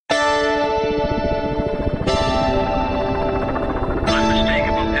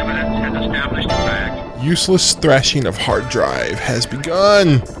useless thrashing of hard drive has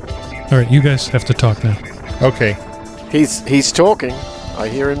begun. All right, you guys have to talk now. Okay. He's talking. I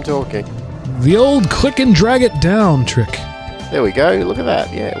hear him talking. The old click and drag it down trick. There we go. Look at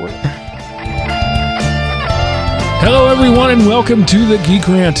that. Yeah. Hello, everyone, and welcome to the Geek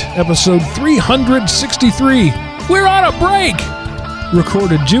Rant, episode 363. We're on a break!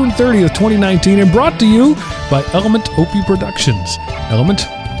 Recorded June 30th, 2019, and brought to you by Element Opie Productions.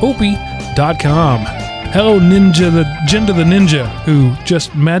 ElementOpie.com. Hello, Jenda the Ninja, who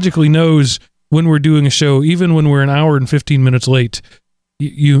just magically knows when we're doing a show, even when we're an hour and 15 minutes late.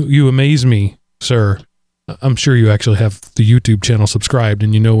 You amaze me, sir. I'm sure you actually have the YouTube channel subscribed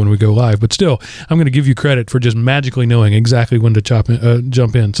and you know when we go live, but still, I'm going to give you credit for just magically knowing exactly when to jump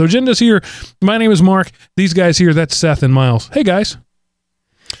in. So Jenda's here. My name is Mark. These guys here, that's Seth and Miles. Hey, guys.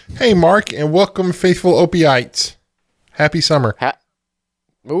 Hey, Mark, and welcome, faithful Opie-ites. Happy summer.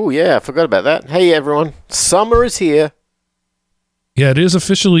 Oh, yeah, I forgot about that. Hey, everyone. Summer is here. Yeah, it is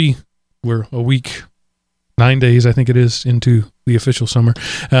officially, we're a week, 9 days, I think it is, into the official summer.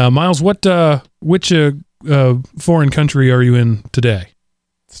 Miles, which foreign country are you in today?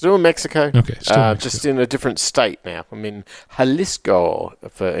 Still in Mexico. Okay, still in Mexico. Just in a different state now. I'm in Jalisco,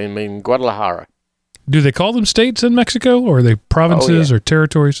 Guadalajara. Do they call them states in Mexico, or are they provinces or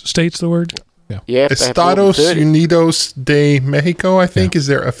territories? States, the word? Yeah. Estados Unidos de Mexico, I think, is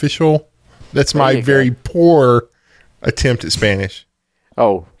their official. That's my very poor attempt at Spanish.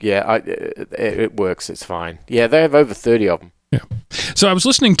 Oh, yeah, it works. It's fine. Yeah, they have over 30 of them. Yeah. So I was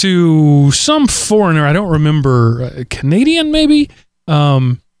listening to some foreigner, I don't remember, Canadian maybe,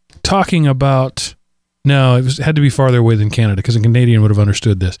 talking about, no, it had to be farther away than Canada because a Canadian would have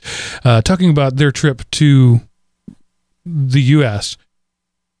understood this, talking about their trip to the U.S.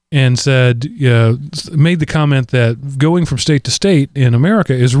 and said, made the comment that going from state to state in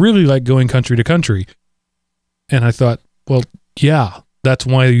America is really like going country to country. And I thought, well, yeah, that's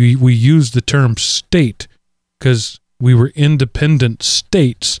why we use the term state, because we were independent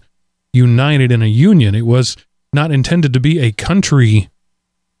states united in a union. It was not intended to be a country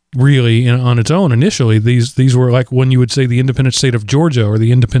really on its own initially. These were like when you would say the independent state of Georgia or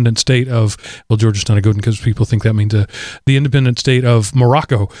the independent state of, well, Georgia's not a good one because people think that means the independent state of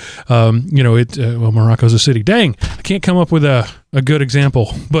Morocco. Morocco's a city. Dang, I can't come up with a good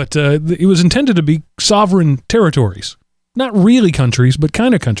example. But it was intended to be sovereign territories. Not really countries, but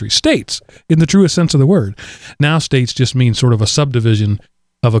kind of countries. States, in the truest sense of the word. Now states just mean sort of a subdivision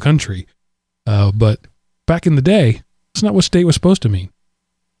of a country. But back in the day, that's not what state was supposed to mean.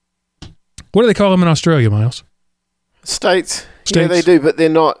 What do they call them in Australia, Miles? States. Yeah, they do, but they're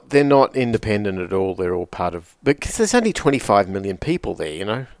not independent at all. They're all part of... Because there's only 25 million people there, you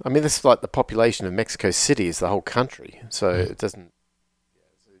know? I mean, that's like the population of Mexico City is the whole country. So it doesn't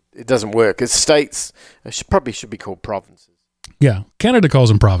work. It's states. It probably should be called provinces. Yeah, Canada calls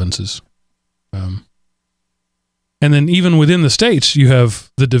them provinces. And then even within the states, you have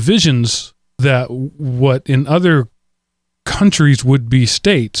the divisions that what in other countries would be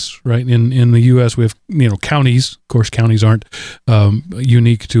states, right? In the U.S., we have, counties. Of course, counties aren't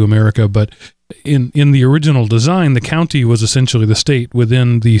unique to America, but in the original design, the county was essentially the state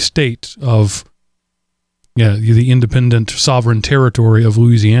within the state of the independent sovereign territory of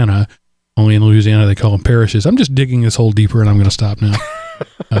Louisiana. Only in Louisiana they call them parishes. I'm just digging this hole deeper and I'm going to stop now.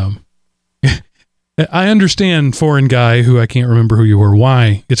 I understand, foreign guy who I can't remember who you were,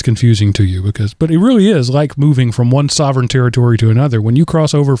 why it's confusing to you, but it really is like moving from one sovereign territory to another. When you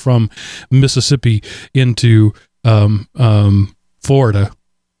cross over from Mississippi into Florida,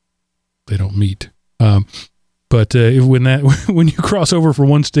 they don't meet. But when you cross over from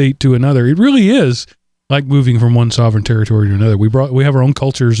one state to another, it really is like moving from one sovereign territory to another. We have our own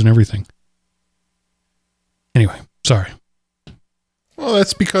cultures and everything. Anyway, sorry. Well,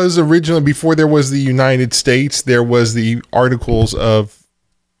 that's because originally, before there was the United States, there was the Articles of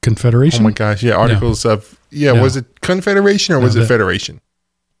Confederation. Oh my gosh, yeah, Articles of Was it Confederation or was it Federation?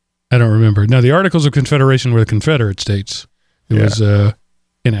 I don't remember. No, the Articles of Confederation were the Confederate States. It was,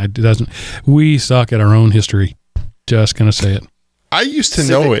 it doesn't. We suck at our own history. Just gonna say it. I used to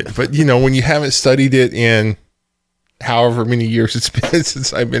know it, but when you haven't studied it in however many years it's been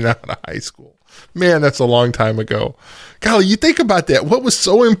since I've been out of high school, man, that's a long time ago. Golly, you think about that. What was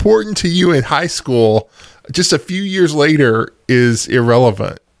so important to you in high school just a few years later is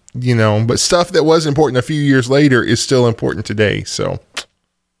irrelevant, but stuff that was important a few years later is still important today. So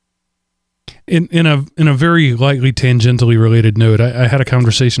In a very lightly tangentially related note, I had a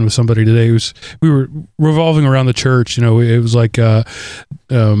conversation with somebody today. We were revolving around the church. It was like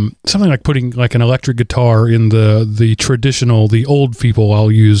something like putting like an electric guitar in the traditional, the old people,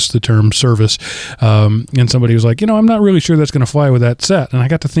 I'll use the term, service. And somebody was like, I'm not really sure that's going to fly with that set. And I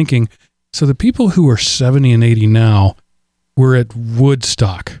got to thinking, so the people who are 70 and 80 now were at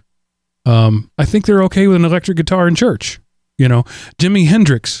Woodstock. I think they're okay with an electric guitar in church. Jimi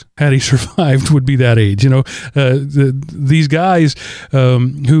Hendrix, had he survived, would be that age. These guys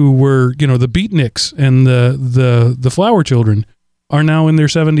who were, the Beatniks and the Flower Children are now in their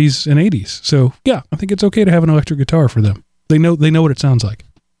 70s and 80s. So yeah, I think it's okay to have an electric guitar for them. They know what it sounds like.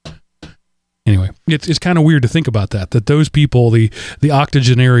 Anyway, it's kind of weird to think about that those people, the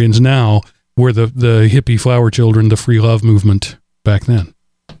octogenarians now, were the hippie Flower Children, the free love movement back then.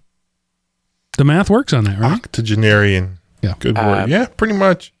 The math works on that, right? Octogenarian. Yeah. Good word. Yeah, pretty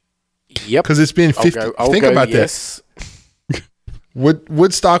much. Yep. Because it's been 50. Think about yes. that.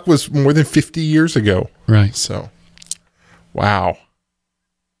 Woodstock was more than 50 years ago. Right. So, wow.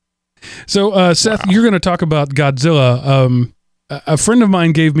 So, Seth, you're going to talk about Godzilla. A friend of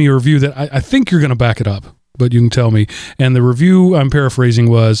mine gave me a review that I think you're going to back it up, but you can tell me. And the review, I'm paraphrasing,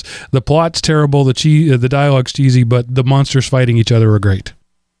 was the plot's terrible, the dialogue's cheesy, but the monsters fighting each other are great.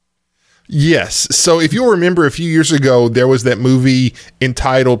 Yes. So if you'll remember a few years ago, there was that movie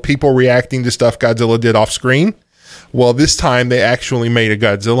entitled People Reacting to Stuff Godzilla Did Off Screen. Well, this time they actually made a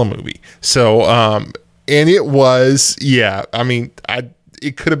Godzilla movie. So, and it was,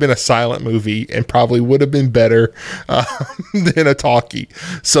 it could have been a silent movie and probably would have been better than a talkie.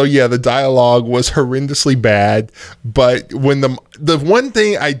 So yeah, the dialogue was horrendously bad. But when the one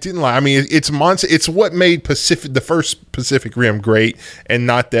thing I didn't like, it's what made the first Pacific Rim great, and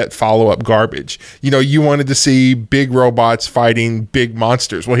not that follow-up garbage. You wanted to see big robots fighting big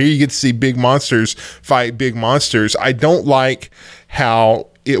monsters. Well, here you get to see big monsters fight big monsters. I don't how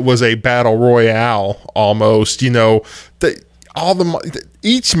it was a battle royale almost.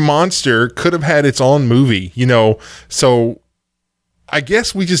 Each monster could have had its own movie, so I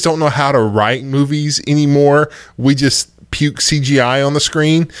guess we just don't know how to write movies anymore. We just puke CGI on the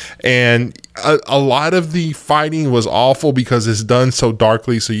screen, and a lot of the fighting was awful because it's done so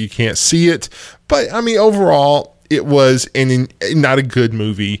darkly so you can't see it. But overall, it was not a good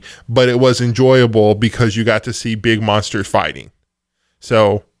movie, but it was enjoyable because you got to see big monsters fighting.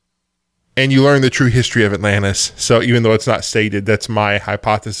 So, and you learn the true history of Atlantis. So even though it's not stated, that's my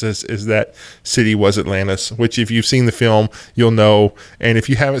hypothesis, is that city was Atlantis, which if you've seen the film, you'll know. And if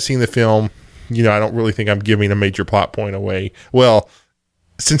you haven't seen the film, I don't really think I'm giving a major plot point away. Well,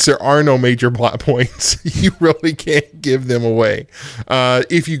 since there are no major plot points, you really can't give them away.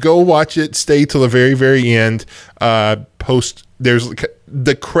 If you go watch it, stay till the very, very end. There's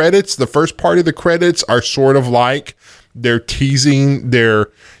the credits. The first part of the credits are sort of like they're teasing their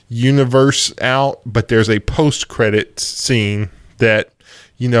universe out, but there's a post-credit scene that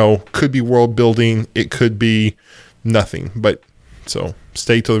could be world building, it could be nothing, but so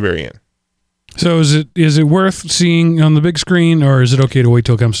stay till the very end. So is it worth seeing on the big screen, or is it okay to wait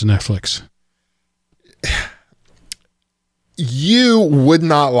till it comes to Netflix? You would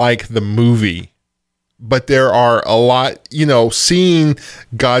not like the movie, but there are a lot, seeing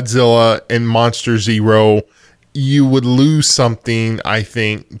Godzilla and Monster Zero, you would lose something, I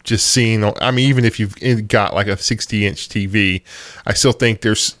think, just seeing, even if you've got like a 60-inch TV, I still think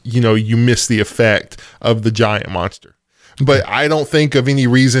there's, you miss the effect of the giant monster. But I don't think of any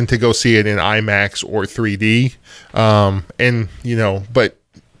reason to go see it in IMAX or 3D. But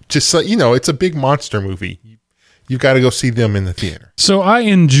just so, it's a big monster movie. You've got to go see them in the theater. So I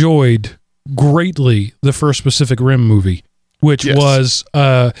enjoyed greatly the first Pacific Rim movie, which was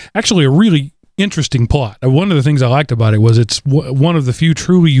actually a really interesting plot. One of the things I liked about it was it's one of the few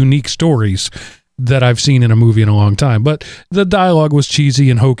truly unique stories that I've seen in a movie in a long time. But the dialogue was cheesy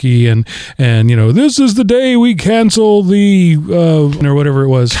and hokey, and this is the day we cancel the or whatever it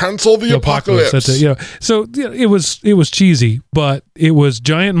was. Cancel the apocalypse. That's it. So it was cheesy, but it was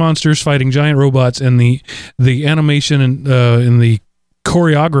giant monsters fighting giant robots, and the animation and the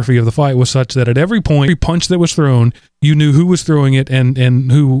choreography of the fight was such that at every point, every punch that was thrown, you knew who was throwing it and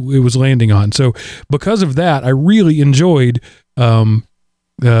who it was landing on. So because of that, I really enjoyed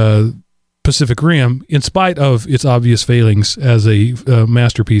Pacific Rim, in spite of its obvious failings as a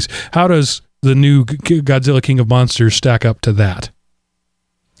masterpiece. How does the new Godzilla King of Monsters stack up to that?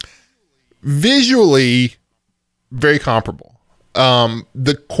 Visually, very comparable.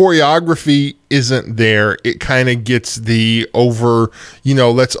 The choreography isn't there. It kind of gets the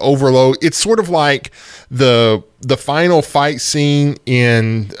let's overload. It's sort of like the final fight scene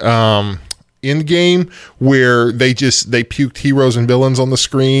in Endgame, where they puked heroes and villains on the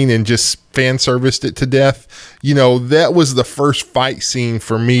screen and just fan serviced it to death. That was the first fight scene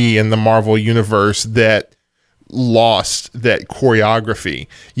for me in the Marvel universe that lost that choreography.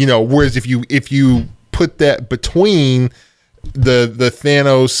 Whereas if you put that between the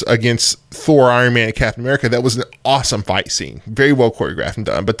Thanos against Thor, Iron Man, and Captain America, that was an awesome fight scene, very well choreographed and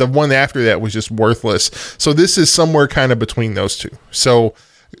done. But the one after that was just worthless. So this is somewhere kind of between those two. So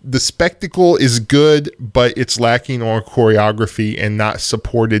the spectacle is good, but it's lacking on choreography and not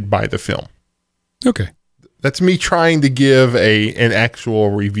supported by the film. Okay. That's me trying to give an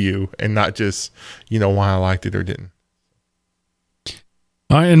actual review and not just, why I liked it or didn't.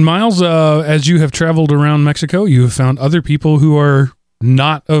 And Miles, as you have traveled around Mexico, you have found other people who are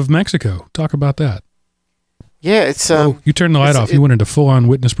not of Mexico. Talk about that. Yeah, it's you turned the light off. You went into full-on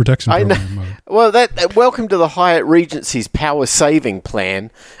witness protection program mode. Well, welcome to the Hyatt Regency's power saving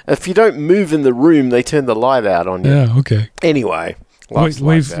plan. If you don't move in the room, they turn the light out on you. Yeah, okay. Anyway,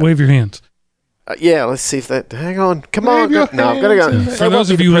 wave your hands. Yeah, let's see if that. Hang on, come on. No, I've got to go. Yeah. For those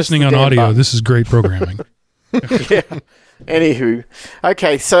of you listening on audio, button. This is great programming. Yeah. Anywho,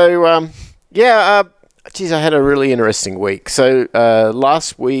 okay, so geez, I had a really interesting week. So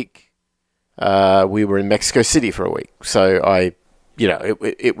last week we were in Mexico City for a week. So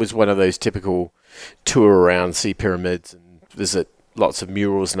it was one of those typical tour around, see pyramids and visit lots of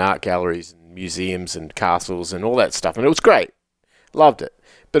murals and art galleries and museums and castles and all that stuff, and it was great. Loved it,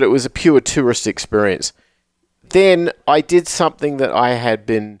 but it was a pure tourist experience. Then I did something that I had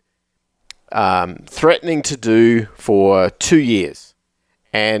been threatening to do for 2 years,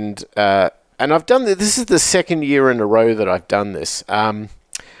 and I've done this. This is the second year in a row that I've done this. I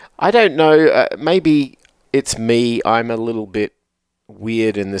don't know. Maybe it's me. I'm a little bit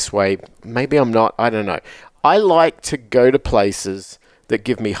weird in this way. Maybe I'm not. I don't know. I like to go to places that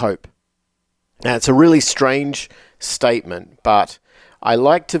give me hope. Now, it's a really strange statement, but I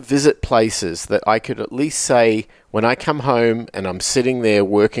like to visit places that I could at least say, when I come home and I'm sitting there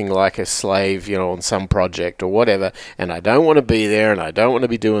working like a slave, on some project or whatever, and I don't want to be there and I don't want to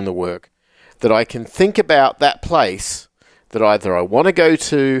be doing the work, that I can think about that place that either I want to go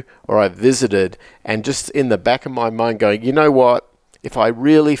to or I've visited, and just in the back of my mind going, you know what? If I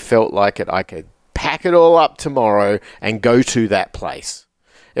really felt like it, I could pack it all up tomorrow and go to that place.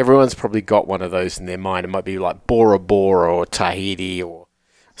 Everyone's probably got one of those in their mind. It might be like Bora Bora or Tahiti or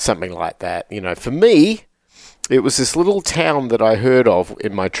something like that. For me, it was this little town that I heard of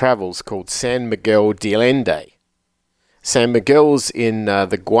in my travels called San Miguel de Allende. San Miguel's in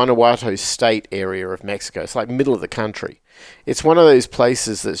the Guanajuato state area of Mexico. It's like middle of the country. It's one of those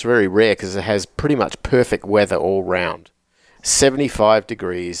places that's very rare because it has pretty much perfect weather all round. 75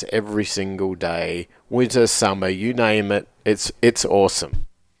 degrees every single day, winter, summer, you name it. It's awesome.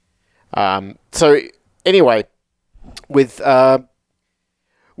 So anyway, with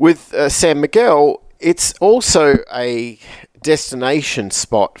San Miguel, it's also a destination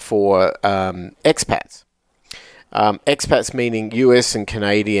spot for expats. Expats meaning US and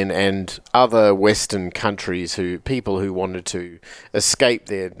Canadian and other Western countries, people who wanted to escape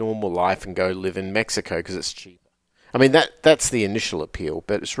their normal life and go live in Mexico because it's cheaper. I mean, that's the initial appeal,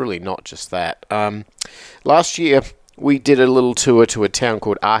 but it's really not just that. Last year, we did a little tour to a town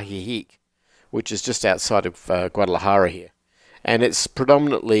called Ajijic, which is just outside of Guadalajara here. And it's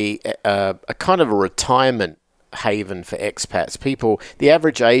predominantly a kind of a retirement haven for expats. The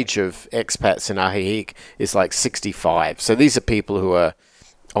average age of expats in Ajijic is like 65. So these are people who are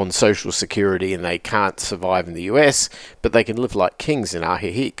on Social Security and they can't survive in the US, but they can live like kings in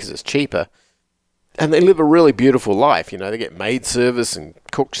Ajijic because it's cheaper. And they live a really beautiful life. They get maid service and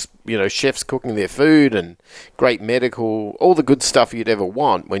cooks, chefs cooking their food and great medical, all the good stuff you'd ever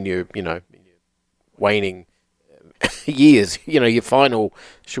want when you're, waning years, your final,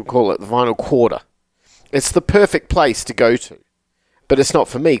 she'll call it the final quarter. It's the perfect place to go to, but it's not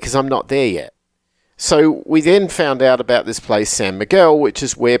for me because I'm not there yet. So we then found out about this place, San Miguel, which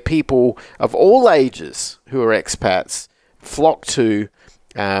is where people of all ages who are expats flock to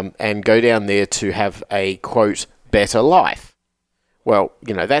and go down there to have a, quote, better life. Well,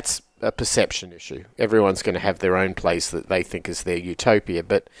 that's a perception issue. Everyone's going to have their own place that they think is their utopia,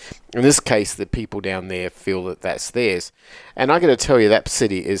 but in this case, the people down there feel that that's theirs. And I got to tell you, that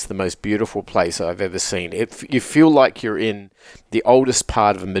city is the most beautiful place I've ever seen. You feel like you're in the oldest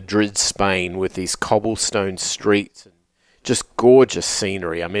part of Madrid, Spain, with these cobblestone streets and just gorgeous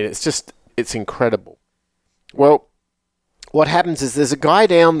scenery. I mean, it's incredible. Well, what happens is there's a guy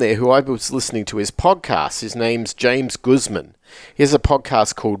down there who I was listening to his podcast. His name's James Guzman. He has a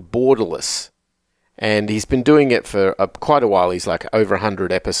podcast called Borderless. And he's been doing it for quite a while. He's like over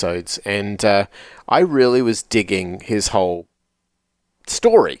 100 episodes. And I really was digging his whole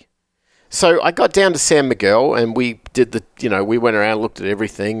story. So I got down to San Miguel, and we did we went around, looked at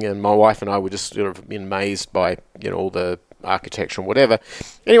everything, and my wife and I were just sort of amazed by, all the architecture and whatever.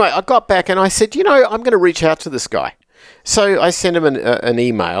 Anyway, I got back and I said, I'm going to reach out to this guy. So I sent him an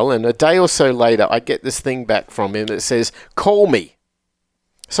email, and a day or so later, I get this thing back from him that says, call me.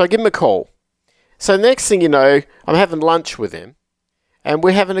 So I give him a call. So next thing you know, I'm having lunch with him, and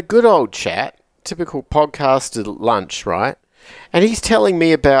we're having a good old chat, typical podcaster lunch, right? And he's telling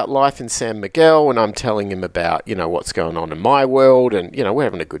me about life in San Miguel, and I'm telling him about, what's going on in my world, and, we're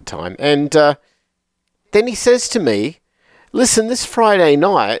having a good time. And then he says to me, listen, this Friday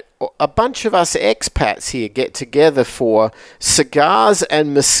night, a bunch of us expats here get together for cigars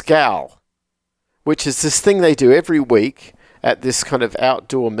and mezcal, which is this thing they do every week at this kind of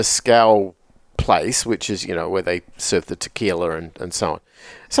outdoor mezcal place, which is, where they serve the tequila and so on.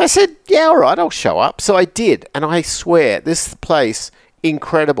 So I said, yeah, all right, I'll show up. So I did, and I swear, this place,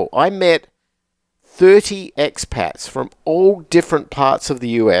 incredible. I met 30 expats from all different parts of the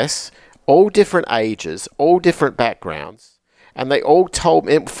US, all different ages, all different backgrounds, and they all told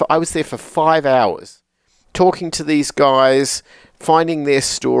me, I was there for 5 hours, talking to these guys, finding their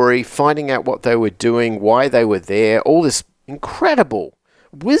story, finding out what they were doing, why they were there, all this incredible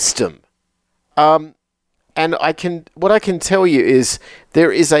wisdom. And what I can tell you is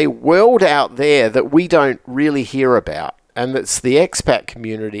there is a world out there that we don't really hear about, and that's the expat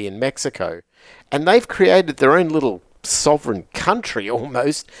community in Mexico. And they've created their own little sovereign country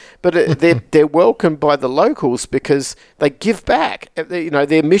almost, but they're welcomed by the locals because they give back.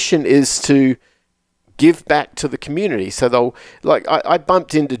 Their mission is to give back to the community. So they'll, I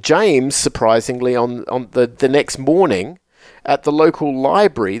bumped into James, surprisingly, on the next morning at the local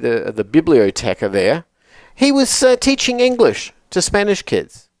library, the biblioteca there. He was teaching English to Spanish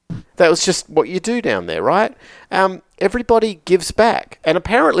kids. That was just what you do down there, right? Everybody gives back. And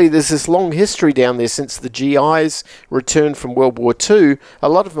apparently there's this long history down there since the GIs returned from World War II. A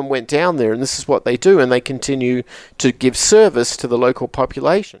lot of them went down there, and this is what they do, and they continue to give service to the local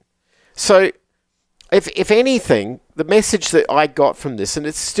population. So, if anything, the message that I got from this, and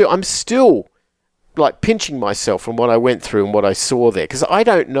I'm still like pinching myself from what I went through and what I saw there, because I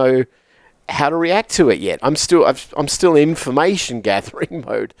don't know how to react to it yet. I'm still in information gathering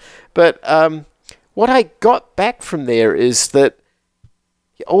mode. But what I got back from there is that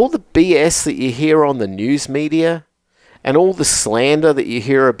all the BS that you hear on the news media and all the slander that you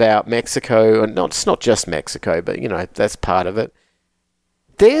hear about Mexico, and it's not just Mexico, but that's part of it.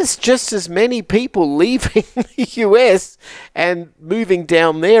 There's just as many people leaving the US and moving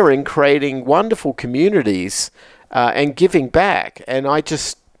down there and creating wonderful communities and giving back. And I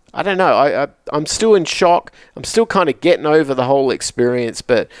don't know. I'm still in shock. I'm still kind of getting over the whole experience,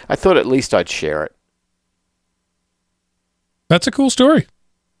 but I thought at least I'd share it. That's a cool story.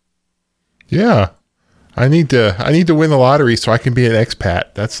 Yeah. I need to win the lottery so I can be an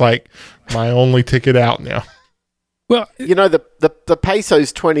expat. That's like my only ticket out now. Well, the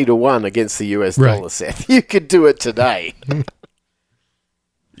peso's 20-1 against the US dollar, Seth. You could do it today.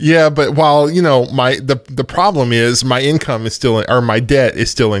 Yeah, but while, the problem is my income is still or my debt is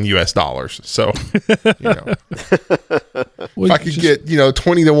still in US dollars. So, if I could get,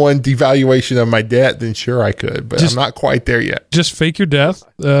 20-1 devaluation of my debt, then sure I could, but I'm not quite there yet. Just fake your death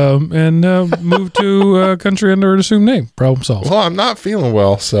and move to a country under an assumed name. Problem solved. Well, I'm not feeling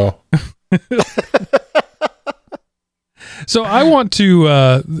well, so. So I want to,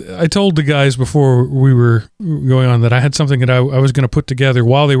 I told the guys before we were going on that I had something that I was going to put together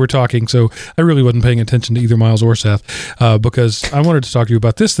while they were talking. So I really wasn't paying attention to either Miles or Seth because I wanted to talk to you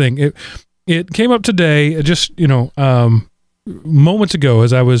about this thing. It came up today, just, moments ago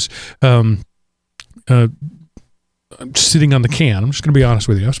as I was sitting on the can. I'm just going to be honest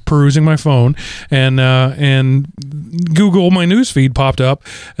with you. I was perusing my phone and Google, my news feed popped up,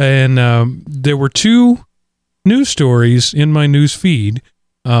 and there were two news stories in my news feed,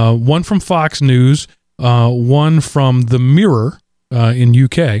 one from Fox News, one from The Mirror in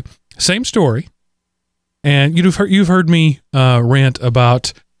UK. Same story. And you've heard me rant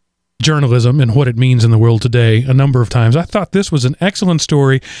about journalism and what it means in the world today a number of times. I thought this was an excellent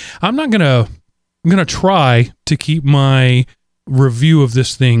story. I'm going to try to keep my review of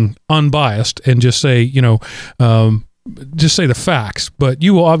this thing unbiased and just say, just say the facts, but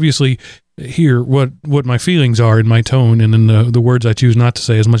you will obviously hear what my feelings are in my tone and in the words I choose not to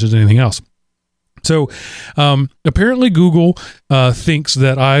say as much as anything else. So apparently Google thinks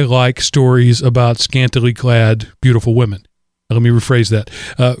that I like stories about scantily clad, beautiful women. Let me rephrase that.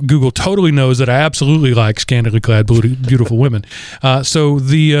 Google totally knows that I absolutely like scantily clad, beautiful women. So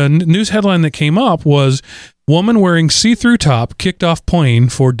the news headline that came up was, woman wearing see-through top kicked off plane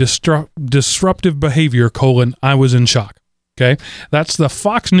for disruptive behavior, I was in shock. Okay, that's the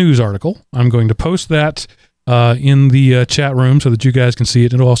Fox News article. I'm going to post that in the chat room so that you guys can see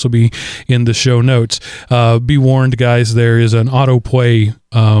it. It'll also be in the show notes. Be warned, guys, there is an autoplay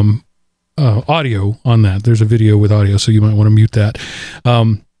audio on that. There's a video with audio, so you might want to mute that.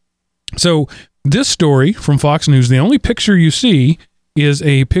 So this story from Fox News, the only picture you see is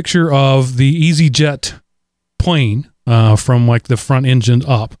a picture of the EasyJet plane from like the front engine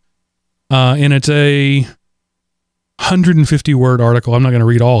up. And it's a 150-word article. I'm not going to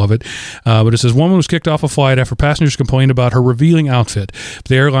read all of it, but it says, woman was kicked off a flight after passengers complained about her revealing outfit.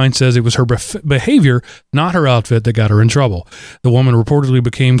 The airline says it was her behavior, not her outfit, that got her in trouble. The woman reportedly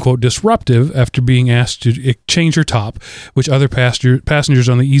became, quote, disruptive after being asked to change her top, which other passengers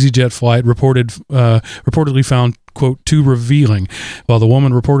on the EasyJet flight reportedly found, quote, too revealing. While the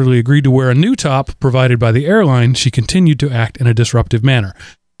woman reportedly agreed to wear a new top provided by the airline, she continued to act in a disruptive manner.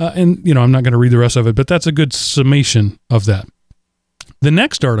 And, you know, I'm not going to read the rest of it, but that's a good summation of that. The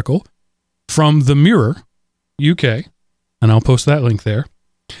next article from The Mirror, UK, and I'll post that link there,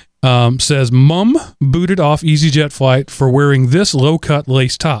 says, mum booted off EasyJet flight for wearing this low-cut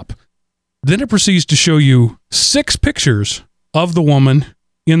lace top. Then it proceeds to show you 6 pictures of the woman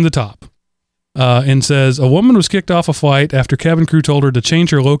in the top. And says, a woman was kicked off a flight after cabin crew told her to change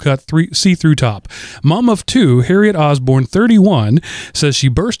her low-cut see-through top. Mom of 2, Harriet Osborne, 31, says she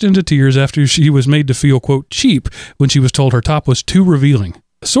burst into tears after she was made to feel, quote, cheap when she was told her top was too revealing.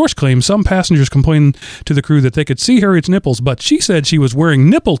 The source claims some passengers complained to the crew that they could see Harriet's nipples, but she said she was wearing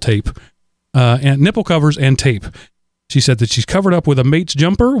nipple tape, and nipple covers and tape. She said that she's covered up with a mate's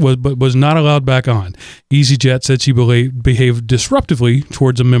jumper, but was not allowed back on. EasyJet said she behaved disruptively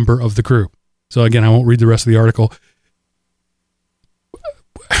towards a member of the crew. So again, I won't read the rest of the article.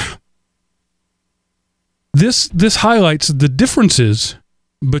 This highlights the differences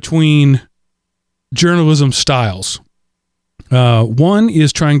between journalism styles. One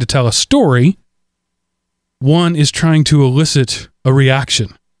is trying to tell a story. One is trying to elicit a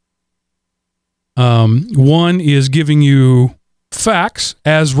reaction. One is giving you facts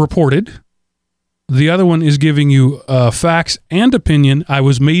as reported. The other one is giving you facts and opinion I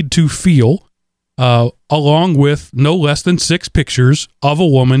was made to feel. Along with no less than 6 pictures of a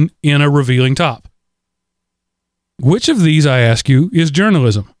woman in a revealing top. Which of these, I ask you, is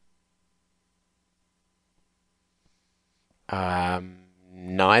journalism?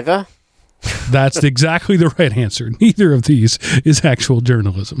 Neither. That's exactly the right answer. Neither of these is actual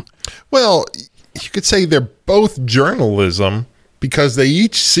journalism. Well, you could say they're both journalism because they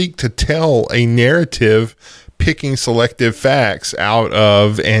each seek to tell a narrative, picking selective facts out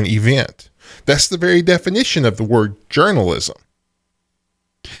of an event. That's the very definition of the word journalism,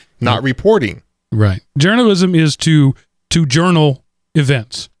 not reporting. Right. Journalism is to journal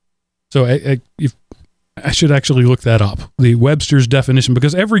events. So I should actually look that up, the Webster's definition,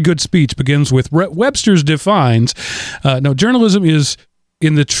 because every good speech begins with Webster's defines. No, journalism is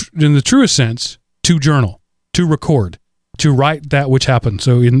in the truest sense to journal, to record, to write that which happened.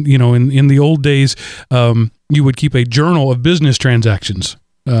 So in the old days, you would keep a journal of business transactions.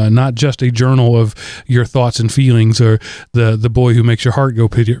 Not just a journal of your thoughts and feelings or the boy who makes your heart go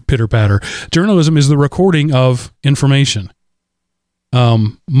pitter-patter. Journalism is the recording of information.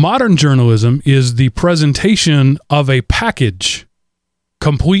 Modern journalism is the presentation of a package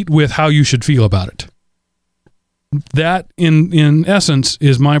complete with how you should feel about it. That, in essence,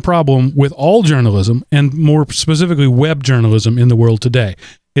 is my problem with all journalism, and more specifically web journalism in the world today.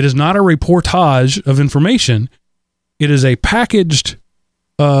 It is not a reportage of information. It is a packaged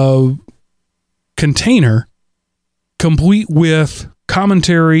container complete with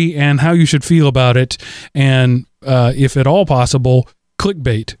commentary and how you should feel about it, and if at all possible,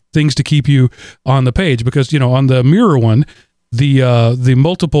 clickbait, things to keep you on the page. Because on the Mirror one, the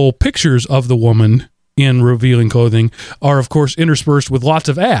multiple pictures of the woman in revealing clothing are of course interspersed with lots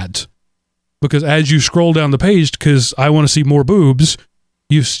of ads, because as you scroll down the page, because I want to see more boobs,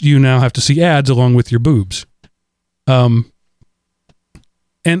 you now have to see ads along with your boobs.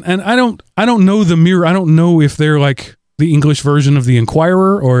 And I don't know the Mirror. I don't know if they're like the English version of the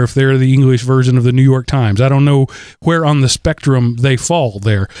Inquirer or if they're the English version of the New York Times. I don't know where on the spectrum they fall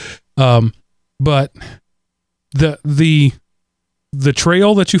there. But the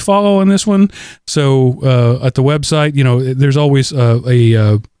trail that you follow on this one. So at the website, there's always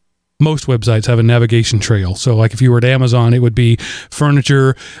a most websites have a navigation trail. So like if you were at Amazon, it would be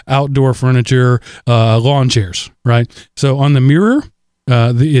furniture, outdoor furniture, lawn chairs, right? So on the Mirror,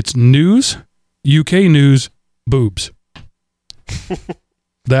 it's news, UK news, boobs.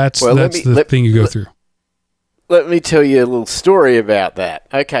 That's the thing you go through. Let me tell you a little story about that.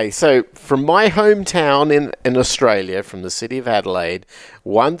 Okay, so from my hometown in Australia, from the city of Adelaide,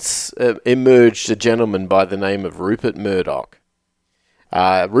 once emerged a gentleman by the name of Rupert Murdoch.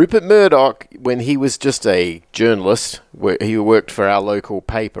 Rupert Murdoch, when he was just a journalist, he worked for our local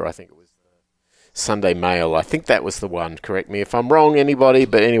paper, I think it was Sunday Mail. I think that was the one. Correct me if I'm wrong, anybody,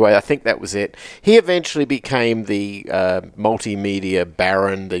 but anyway, I think that was it. He eventually became the multimedia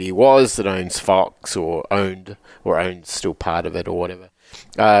baron that he was, that owns Fox, or owns still part of it or whatever.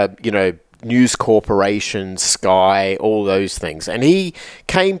 News Corporation, Sky, all those things. And he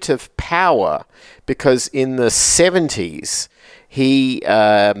came to power because in the 70s, he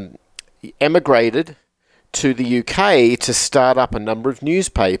emigrated to the UK to start up a number of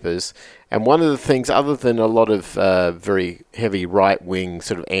newspapers. And one of the things, other than a lot of very heavy right-wing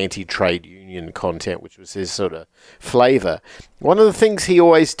sort of anti-trade union content, which was his sort of flavour, one of the things he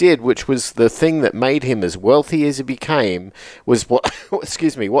always did, which was the thing that made him as wealthy as he became, was what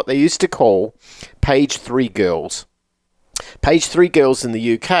they used to call page 3 girls. Page 3 girls in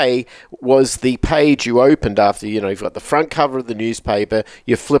the UK was the page you opened after, you've got the front cover of the newspaper,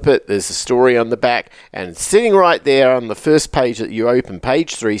 you flip it, there's a story on the back, and sitting right there on the first page that you open,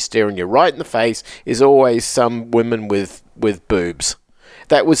 page 3, staring you right in the face, is always some women with boobs.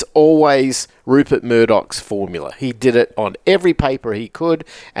 That was always Rupert Murdoch's formula. He did it on every paper he could,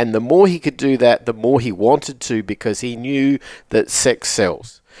 and the more he could do that, the more he wanted to, because he knew that sex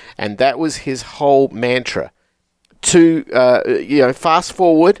sells. And that was his whole mantra. To fast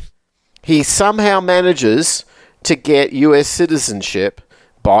forward, he somehow manages to get US citizenship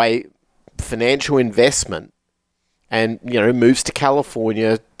by financial investment, and moves to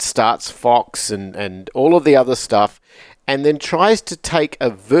California, starts Fox and all of the other stuff, and then tries to take a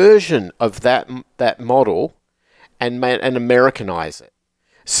version of that model and Americanize it.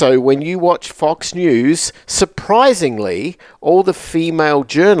 So when you watch Fox News, surprisingly, all the female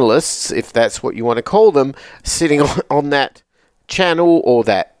journalists, if that's what you want to call them, sitting on that channel or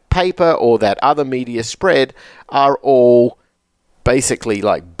that paper or that other media spread are all basically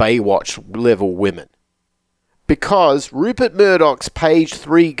like Baywatch level women. Because Rupert Murdoch's page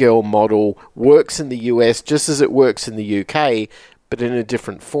 3 girl model works in the US just as it works in the UK, but in a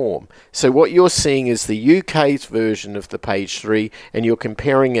different form. So what you're seeing is the UK's version of the page 3, and you're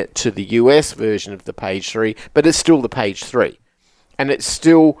comparing it to the US version of the page 3, but it's still the page 3. And it's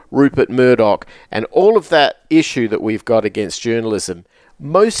still Rupert Murdoch. And all of that issue that we've got against journalism,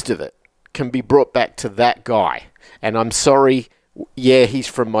 most of it can be brought back to that guy. And I'm sorry, yeah, he's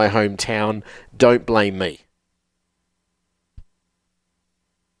from my hometown. Don't blame me.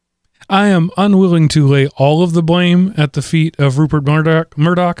 I am unwilling to lay all of the blame at the feet of Rupert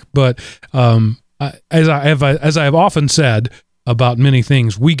Murdoch, but as I have often said about many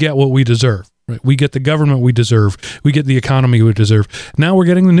things, we get what we deserve. Right? We get the government we deserve. We get the economy we deserve. Now we're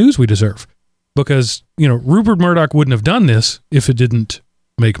getting the news we deserve, because Rupert Murdoch wouldn't have done this if it didn't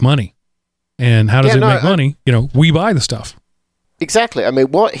make money. And how does it make money? We buy the stuff. Exactly. I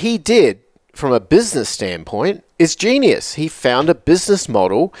mean, what he did from a business standpoint is genius. He found a business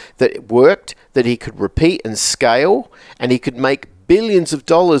model that worked, that he could repeat and scale, and he could make billions of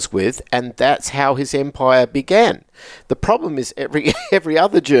dollars with, and that's how his empire began. The problem is every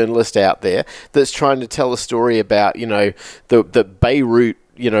other journalist out there that's trying to tell a story about, the Beirut,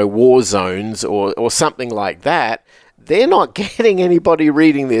 war zones or something like that, they're not getting anybody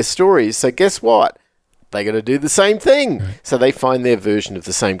reading their stories. So guess what? They got to do the same thing. Right. So they find their version of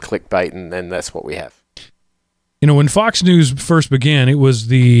the same clickbait, and that's what we have. When Fox News first began, it was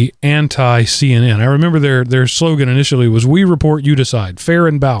the anti-CNN. I remember their slogan initially was, "We report, you decide, fair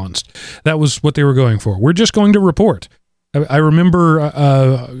and balanced." That was what they were going for. We're just going to report. I remember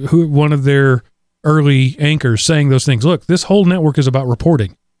one of their early anchors saying those things. Look, this whole network is about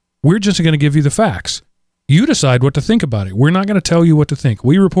reporting. We're just going to give you the facts. You decide what to think about it. We're not going to tell you what to think.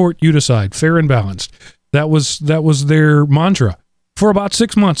 We report, you decide, fair and balanced. That was their mantra for about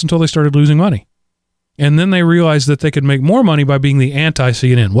 6 months until they started losing money. And then they realized that they could make more money by being the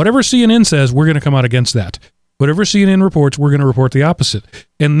anti-CNN. Whatever CNN says, we're going to come out against that. Whatever CNN reports, we're going to report the opposite.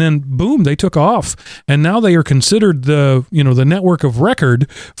 And then, boom, they took off. And now they are considered the network of record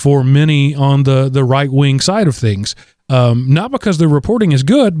for many on the right-wing side of things. Not because their reporting is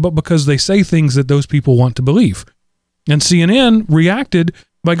good, but because they say things that those people want to believe. And CNN reacted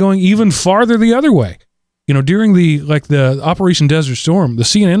by going even farther the other way. during the Operation Desert Storm, the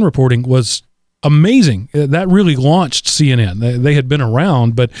CNN reporting was amazing. That really launched CNN. They had been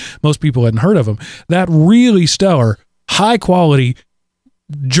around, but most people hadn't heard of them. That really stellar, high quality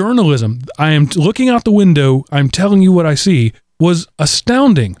journalism, I am looking out the window, I'm telling you what I see, was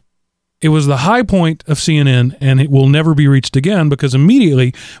astounding. It was the high point of CNN, and it will never be reached again, because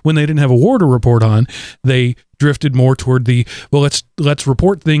immediately when they didn't have a war to report on, they drifted more toward let's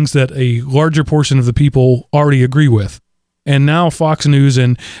report things that a larger portion of the people already agree with. And now Fox News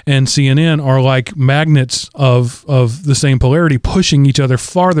and CNN are like magnets of the same polarity, pushing each other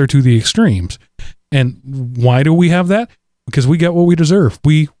farther to the extremes. And why do we have that? Because we get what we deserve.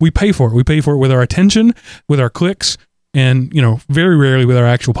 We pay for it. We pay for it with our attention, with our clicks, and very rarely with our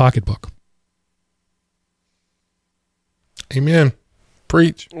actual pocketbook. Amen.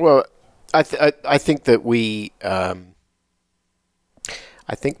 Preach. Well, I think that we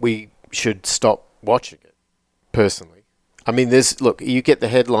should stop watching it. Personally, I mean, you get the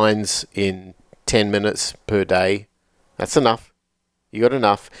headlines in 10 minutes per day. That's enough. You got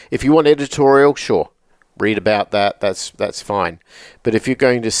enough. If you want editorial, sure. Read about that. That's fine. But if you're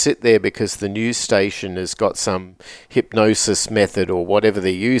going to sit there because the news station has got some hypnosis method or whatever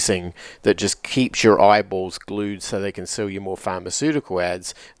they're using that just keeps your eyeballs glued so they can sell you more pharmaceutical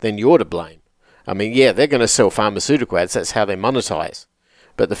ads, then you're to blame. I mean, yeah, they're going to sell pharmaceutical ads. That's how they monetize.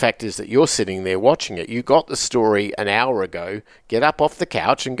 But the fact is that you're sitting there watching it. You got the story an hour ago. Get up off the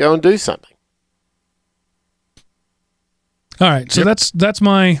couch and go and do something. All right. So that's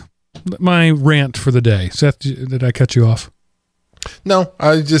my rant for the day. Seth, did I cut you off? No,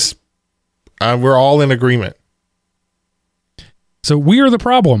 we're all in agreement. So we are the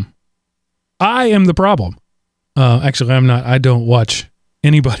problem. I am the problem. Actually, I'm not. I don't watch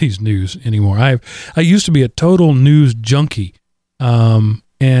anybody's news anymore. I used to be a total news junkie.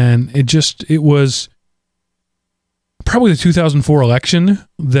 And it was probably the 2004 election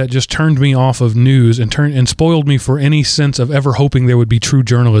that just turned me off of news and spoiled me for any sense of ever hoping there would be true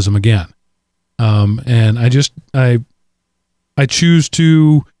journalism again. And I choose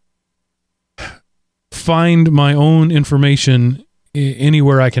to find my own information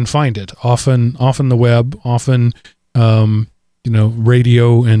anywhere I can find it. Often the web, often,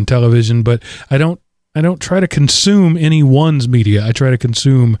 radio and television, but I don't try to consume anyone's media. I try to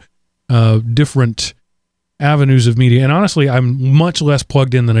consume different avenues of media. And honestly, I'm much less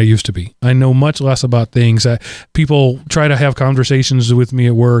plugged in than I used to be. I know much less about things. People try to have conversations with me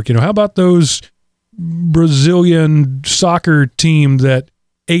at work. How about those Brazilian soccer team that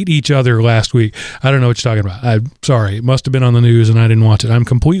ate each other last week? I don't know what you're talking about. I'm sorry. It must have been on the news and I didn't watch it. I'm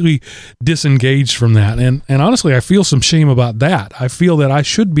completely disengaged from that. And honestly, I feel some shame about that. I feel that I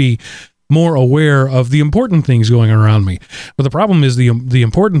should be more aware of the important things going around me. But the problem is the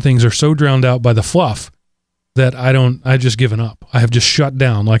important things are so drowned out by the fluff that I've just given up. I have just shut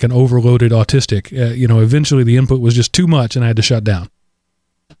down like an overloaded autistic. Eventually the input was just too much and I had to shut down.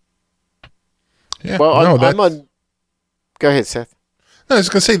 Yeah. Well, go ahead, Seth. No, I was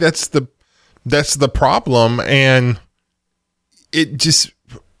going to say that's the problem. And it just,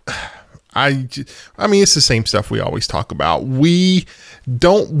 I mean, it's the same stuff we always talk about. We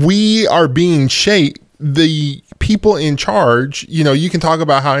are being shaped. The people in charge, you can talk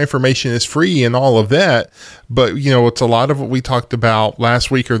about how information is free and all of that, but it's a lot of what we talked about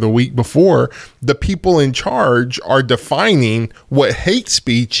last week or the week before. The people in charge are defining what hate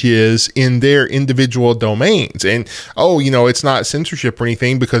speech is in their individual domains. And, it's not censorship or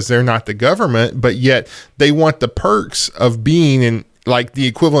anything because they're not the government, but yet they want the perks of being in like the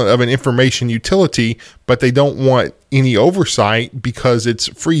equivalent of an information utility, but they don't want any oversight because it's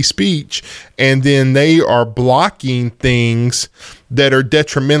free speech. And then they are blocking things that are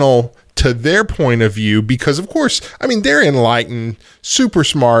detrimental to their point of view because, of course, I mean, they're enlightened, super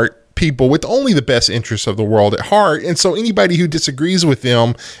smart people with only the best interests of the world at heart. And so anybody who disagrees with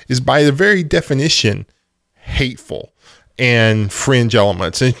them is by the very definition hateful and fringe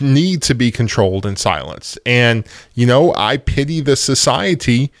elements and need to be controlled and silenced. And, I pity the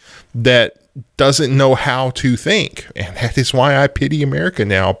society that doesn't know how to think. And that is why I pity America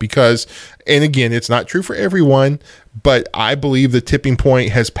now because, and again, it's not true for everyone, but I believe the tipping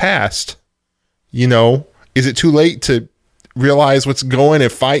point has passed. Is it too late to realize what's going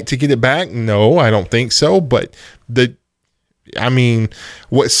and fight to get it back? No, I don't think so. But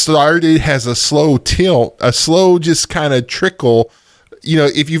what started has a slow tilt, a slow just kind of trickle.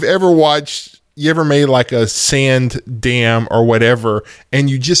 If you've ever you ever made like a sand dam or whatever, and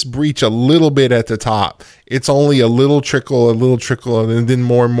you just breach a little bit at the top, it's only a little trickle, and then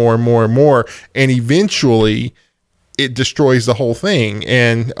more and more and more and more. And eventually it destroys the whole thing.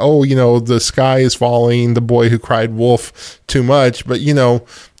 And, oh, you know, the sky is falling, the boy who cried wolf too much. But, you know,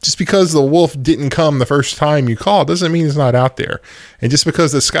 just because the wolf didn't come the first time you called doesn't mean it's not out there. And just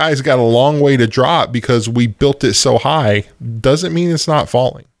because the sky's got a long way to drop because we built it so high doesn't mean it's not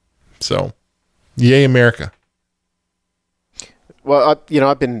falling. So, yay, America. Well,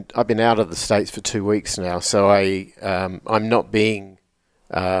 I've been out of the States for 2 weeks now, so I'm not being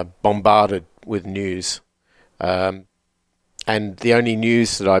bombarded with news. And the only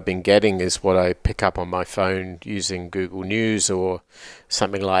news that I've been getting is what I pick up on my phone using Google News or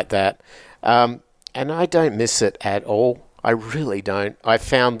something like that. And I don't miss it at all. I really don't. I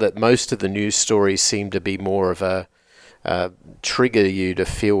found that most of the news stories seem to be more of a trigger you to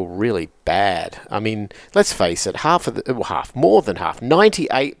feel really bad. I mean, let's face it, more than half,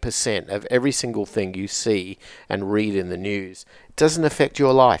 98% of every single thing you see and read in the news doesn't affect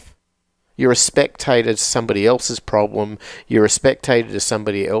your life. You're a spectator to somebody else's problem. You're a spectator to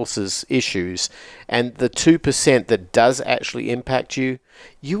somebody else's issues. And the 2% that does actually impact you,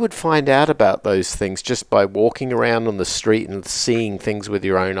 you would find out about those things just by walking around on the street and seeing things with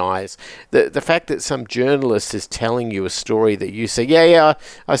your own eyes. The fact that some journalist is telling you a story that you say, yeah,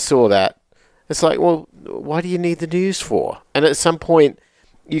 I saw that. It's like, well, why do you need the news for? And at some point,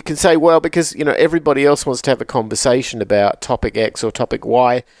 you can say, well, because, you know, everybody else wants to have a conversation about topic X or topic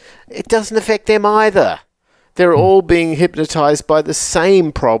Y. It doesn't affect them either. They're all being hypnotized by the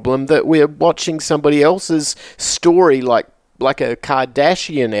same problem that we're watching somebody else's story like a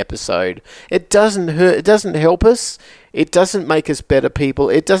Kardashian episode. It doesn't hurt. It doesn't help us. It doesn't make us better people.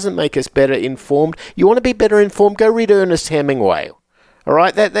 It doesn't make us better informed. You want to be better informed? Go read Ernest Hemingway. All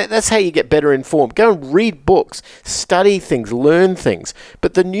right, that's how you get better informed. Go and read books, study things, learn things.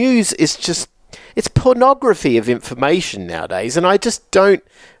 But the news is just, it's pornography of information nowadays, and I just don't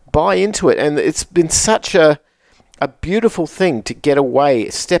buy into it. And it's been such a beautiful thing to get away,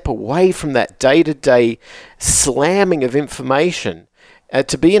 step away from that day-to-day slamming of information.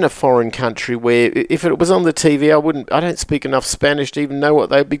 To be in a foreign country where if it was on the TV, I don't speak enough Spanish to even know what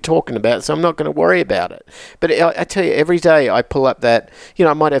they'd be talking about, so I'm not going to worry about it. But I tell you, every day I pull up that, you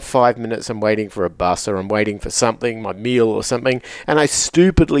know, I might have 5 minutes, I'm waiting for a bus or I'm waiting for something, my meal or something, and I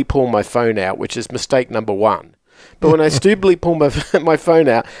stupidly pull my phone out, which is mistake number one. But when I stupidly pull my phone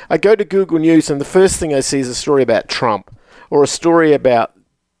out, I go to Google News and the first thing I see is a story about Trump or a story about,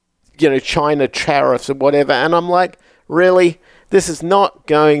 you know, China tariffs or whatever, and I'm like, really? This is not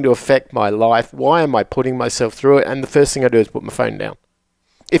going to affect my life. Why am I putting myself through it? And the first thing I do is put my phone down.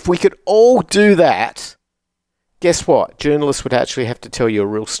 If we could all do that, guess what? Journalists would actually have to tell you a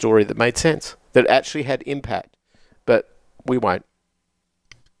real story that made sense, that actually had impact. But we won't.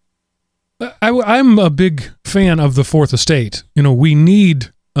 I'm a big fan of the Fourth Estate. You know, we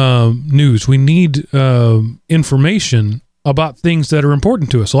need news. We need information about things that are important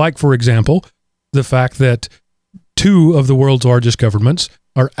to us. Like, for example, the fact that 2 of the world's largest governments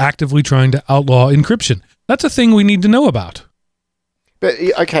are actively trying to outlaw encryption. That's a thing we need to know about. But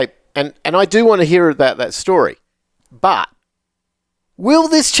okay, and I do want to hear about that story. But will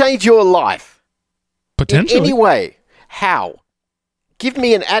this change your life? Potentially. In any way? How? Give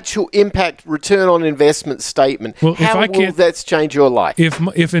me an actual impact return on investment statement. Well, how will that change your life? If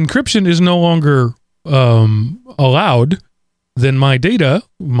encryption is no longer allowed, then my data,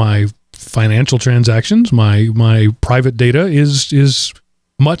 my financial transactions, my private data is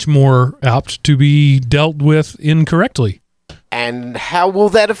much more apt to be dealt with incorrectly. And how will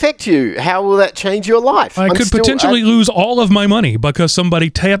that affect you? How will that change your life? I could potentially lose all of my money because somebody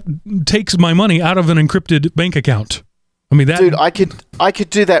takes my money out of an encrypted bank account. I mean, dude, I could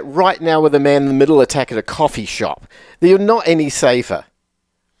do that right now with a man-in-the-middle attack at a coffee shop. You're not any safer.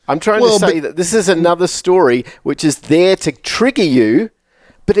 I'm trying to say that this is another story which is there to trigger you,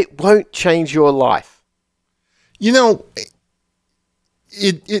 but it won't change your life. You know,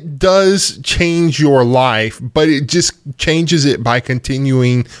 it does change your life, but it just changes it by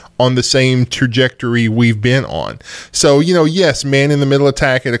continuing on the same trajectory we've been on. So, you know, yes, man-in-the-middle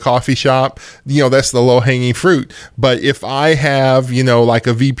attack at a coffee shop, you know, that's the low-hanging fruit. But if I have, you know, like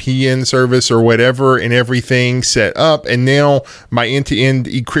a VPN service or whatever and everything set up, and now my end-to-end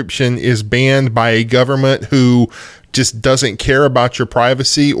encryption is banned by a government who just doesn't care about your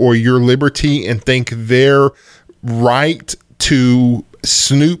privacy or your liberty and think they're right to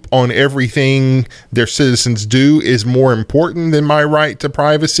snoop on everything their citizens do is more important than my right to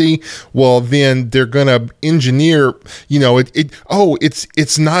privacy, well, then they're going to engineer,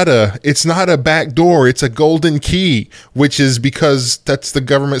 it's not a back door. It's a golden key, which is because that's the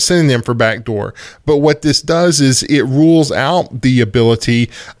government synonym for backdoor. But what this does is it rules out the ability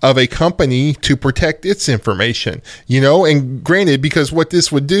of a company to protect its information, and granted, because what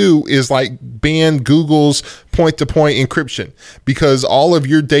this would do is like ban Google's point-to-point encryption, because all of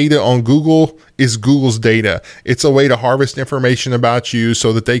your data on Google is Google's data. It's a way to harvest information about you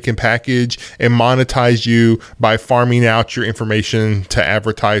so that they can package and monetize you by farming out your information to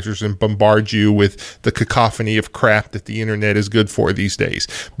advertisers and bombard you with the cacophony of crap that the internet is good for these days.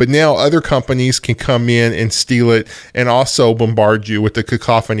 But now other companies can come in and steal it and also bombard you with the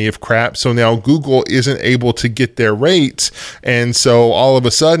cacophony of crap. So now Google isn't able to get their rates. And so all of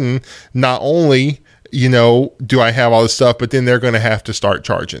a sudden, not only do I have all this stuff, but then they're going to have to start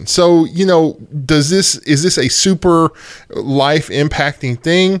charging. So, is this a super life impacting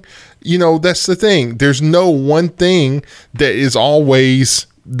thing? That's the thing. There's no one thing that is always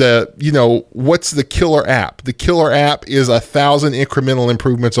what's the killer app? The killer app is 1,000 incremental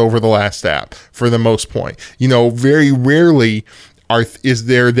improvements over the last app for the most point. Very rarely is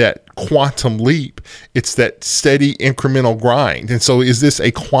there that quantum leap. It's that steady incremental grind. And so is this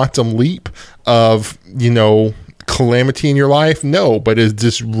a quantum leap of, calamity in your life? No, but does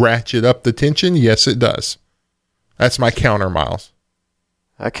this ratchet up the tension? Yes, it does. That's my counter, Miles.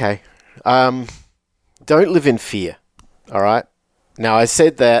 Okay. Don't live in fear. All right. Now, I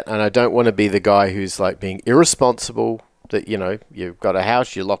said that, and I don't want to be the guy who's like being irresponsible that, you've got a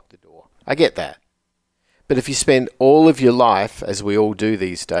house, you lock the door. I get that. But if you spend all of your life, as we all do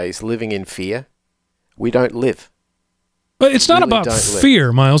these days, living in fear, we don't live. But it's not about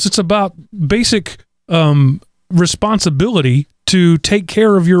fear, Miles. It's about basic responsibility to take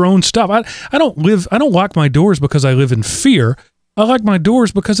care of your own stuff. I don't lock my doors because I live in fear. I lock my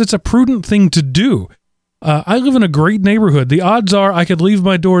doors because it's a prudent thing to do. I live in a great neighborhood. The odds are I could leave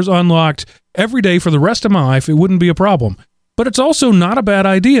my doors unlocked every day for the rest of my life. It wouldn't be a problem. But it's also not a bad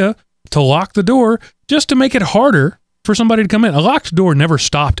idea to lock the door just to make it harder for somebody to come in. A locked door never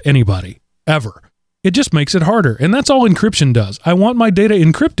stopped anybody, ever. It just makes it harder. And that's all encryption does. I want my data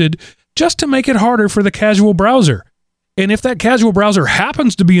encrypted just to make it harder for the casual browser. And if that casual browser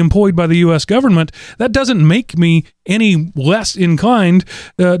happens to be employed by the U.S. government, that doesn't make me any less inclined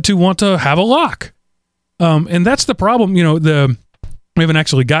to want to have a lock. And that's the problem. We haven't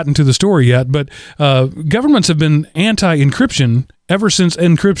actually gotten to the story yet, but governments have been anti-encryption ever since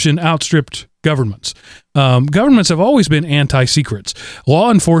encryption outstripped governments. Governments have always been anti-secrets.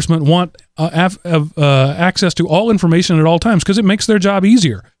 Law enforcement want access to all information at all times because it makes their job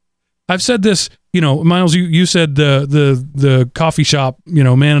easier. I've said this, Miles, you said the coffee shop,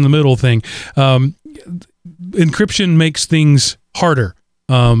 man in the middle thing. Encryption makes things harder.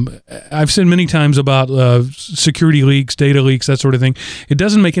 I've said many times about security leaks, data leaks, that sort of thing. It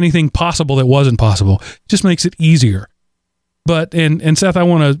doesn't make anything possible that wasn't possible. It just makes it easier. But and Seth, I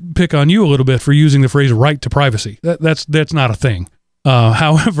want to pick on you a little bit for using the phrase "right to privacy." That's not a thing.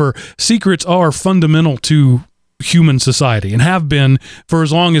 However, secrets are fundamental to human society and have been for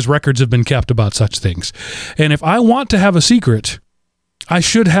as long as records have been kept about such things. And if I want to have a secret, I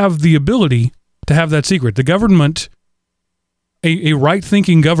should have the ability to have that secret. The government, a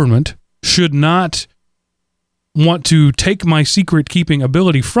right-thinking government, should not want to take my secret-keeping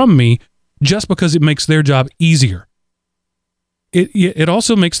ability from me just because it makes their job easier. It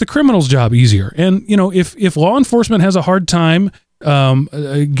also makes the criminal's job easier. And, if law enforcement has a hard time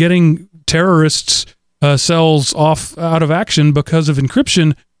getting terrorists' cells out of action because of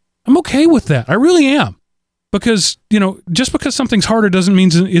encryption, I'm okay with that. I really am. Because, just because something's harder doesn't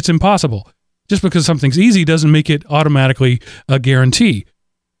mean it's impossible. Just because something's easy doesn't make it automatically a guarantee.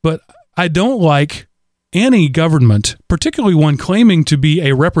 But I don't like any government, particularly one claiming to be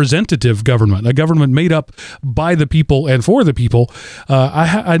a representative government, a government made up by the people and for the people.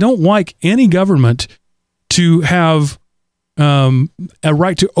 I don't like any government to have a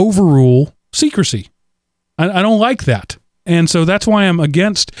right to overrule secrecy. I don't like that. And so that's why I'm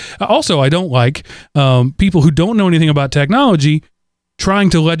against. Also, I don't like people who don't know anything about technology trying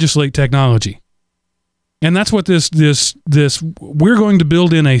to legislate technology. And that's what this we're going to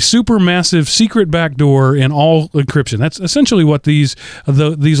build in a super massive secret backdoor in all encryption. That's essentially what these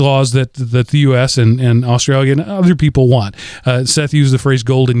laws that the U.S. and Australia and other people want. Seth used the phrase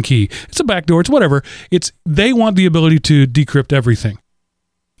golden key. It's a backdoor. It's whatever. They want the ability to decrypt everything.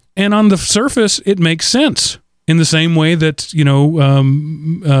 And on the surface, it makes sense in the same way that,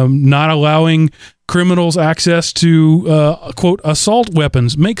 not allowing criminals access to, quote, assault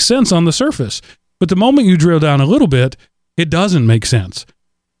weapons makes sense on the surface. But the moment you drill down a little bit, it doesn't make sense.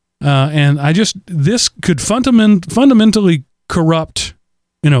 And this could fundamentally corrupt,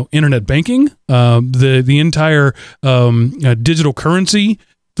 internet banking, the entire digital currency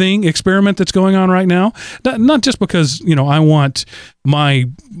experiment that's going on right now. Not just because, I want my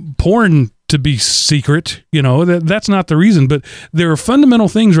porn to be secret, that's not the reason, but there are fundamental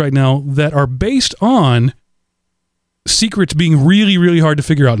things right now that are based on secrets being really, really hard to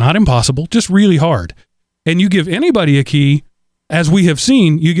figure out. Not impossible, just really hard. And you give anybody a key, as we have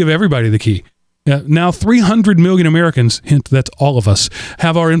seen, you give everybody the key. Now 300 million Americans, hint that's all of us,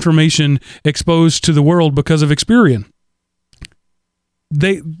 have our information exposed to the world because of Experian.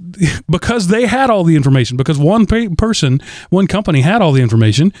 Because they had all the information, because one company had all the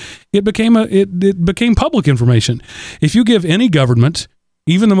information, it became public information. If you give any government,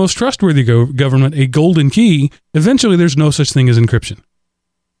 even the most trustworthy government, a golden key, eventually there's no such thing as encryption.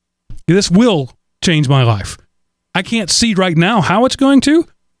 This will change my life. I can't see right now how it's going to,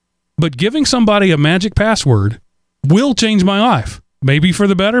 but giving somebody a magic password will change my life. Maybe for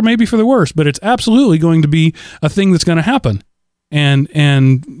the better, maybe for the worse, but it's absolutely going to be a thing that's going to happen. And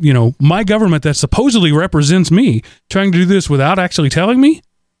my government that supposedly represents me trying to do this without actually telling me,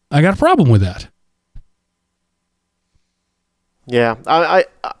 I got a problem with that. Yeah,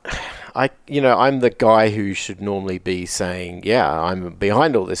 I'm the guy who should normally be saying, yeah, I'm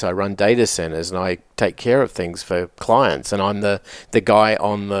behind all this. I run data centers and I take care of things for clients, and I'm the guy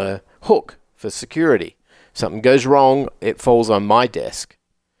on the hook for security. Something goes wrong, it falls on my desk.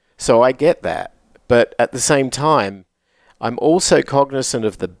 So I get that. But at the same time, I'm also cognizant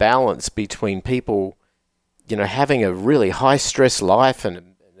of the balance between people, having a really high stress life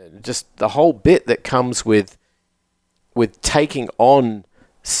and just the whole bit that comes with taking on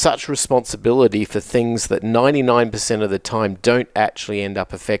such responsibility for things that 99% of the time don't actually end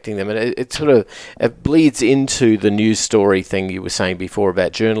up affecting them. And it bleeds into the news story thing you were saying before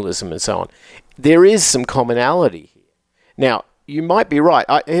about journalism and so on. There is some commonality here. Now, you might be right.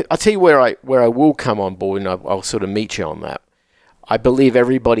 I'll tell you where I will come on board, and I'll sort of meet you on that. I believe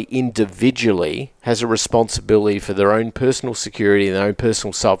everybody individually has a responsibility for their own personal security and their own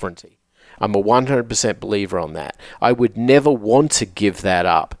personal sovereignty. I'm a 100% believer on that. I would never want to give that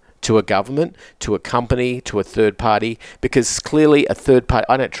up to a government, to a company, to a third party, because clearly a third party,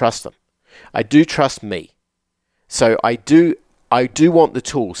 I don't trust them. I do trust me. So I do want the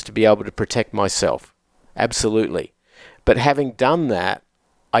tools to be able to protect myself. Absolutely. But having done that,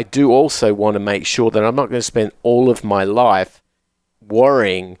 I do also want to make sure that I'm not going to spend all of my life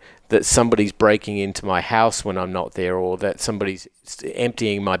worrying that somebody's breaking into my house when I'm not there, or that somebody's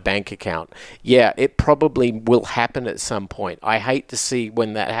emptying my bank account. Yeah, it probably will happen at some point. I hate to see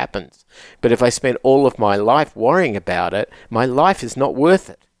when that happens. But if I spend all of my life worrying about it, my life is not worth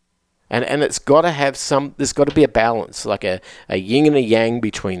it. And it's got to have there's got to be a balance, like a yin and a yang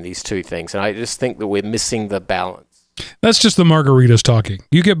between these two things. And I just think that we're missing the balance. That's just the margaritas talking.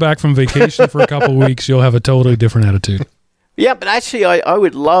 You get back from vacation for a couple of weeks, you'll have a totally different attitude. Yeah, but actually, I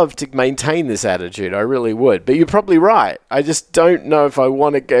would love to maintain this attitude. I really would. But you're probably right. I just don't know if I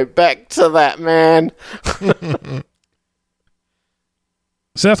want to go back to that, man.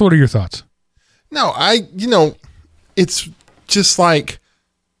 Seth, what are your thoughts? No, it's just like,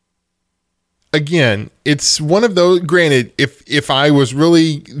 again, it's one of those, granted, if I was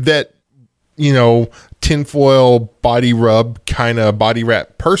really that, tinfoil body rub kind of body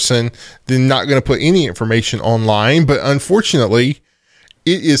wrap person, then not going to put any information online. But unfortunately,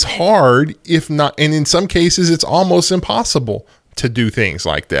 it is hard, if not, and in some cases, it's almost impossible to do things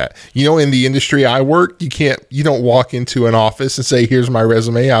like that. In the industry I work, you don't walk into an office and say, here's my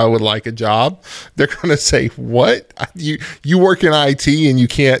resume, I would like a job. They're going to say, what? You work in IT and you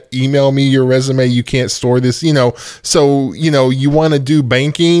can't email me your resume, you can't store this, so, you want to do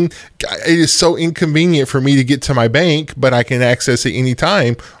banking. It is so inconvenient for me to get to my bank, but I can access it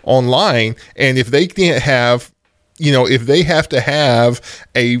anytime online. And if they can't have, if they have to have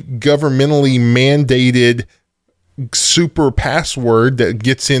a governmentally mandated super password that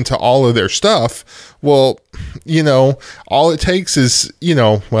gets into all of their stuff, well, all it takes is,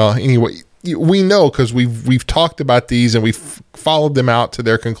 anyway, we know, because we've talked about these and we've followed them out to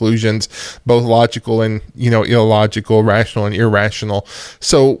their conclusions, both logical and, illogical, rational and irrational.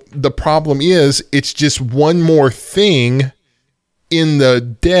 So the problem is, it's just one more thing in the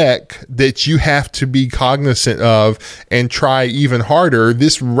deck that you have to be cognizant of and try even harder.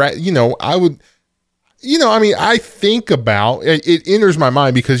 I think about it enters my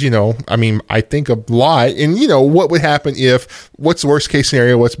mind because, I think a lot and, what would happen what's the worst case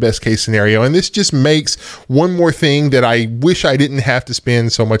scenario? What's best case scenario? And this just makes one more thing that I wish I didn't have to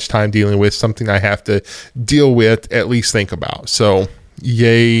spend so much time dealing with, something I have to deal with, at least think about. So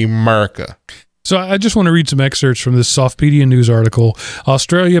yay, America. So I just want to read some excerpts from this Softpedia News article.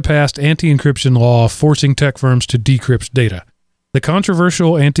 Australia passed anti-encryption law forcing tech firms to decrypt data. The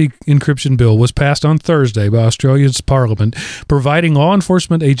controversial anti-encryption bill was passed on Thursday by Australia's parliament, providing law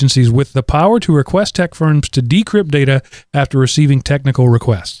enforcement agencies with the power to request tech firms to decrypt data after receiving technical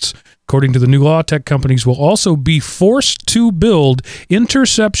requests. According to the new law, tech companies will also be forced to build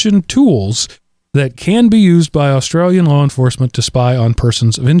interception tools that can be used by Australian law enforcement to spy on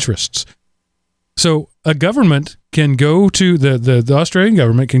persons of interest. So a government can go to, the Australian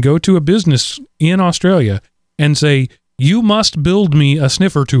government can go to a business in Australia and say, you must build me a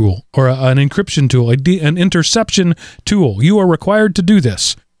sniffer tool or an encryption tool, an interception tool. You are required to do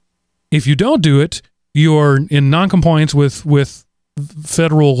this. If you don't do it, you're in noncompliance with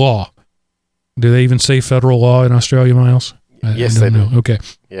federal law. Do they even say federal law in Australia, Miles? Yes, they do. Okay.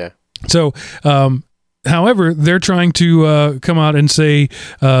 Yeah. So, however, they're trying to come out and say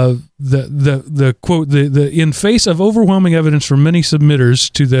the quote, in face of overwhelming evidence from many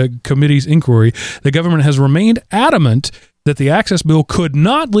submitters to the committee's inquiry, the government has remained adamant that the access bill could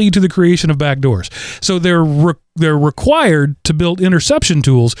not lead to the creation of backdoors. So they're required to build interception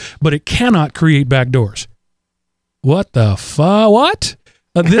tools, but it cannot create backdoors. What the what?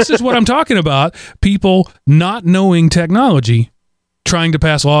 This is what I'm talking about. People not knowing technology, trying to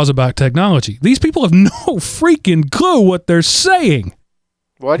pass laws about technology. These people have no freaking clue what they're saying.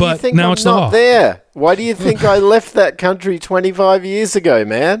 Why do you think I'm not there? Why do you think I left that country 25 years ago,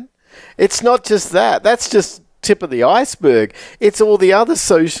 man? It's not just that. That's just tip of the iceberg. It's all the other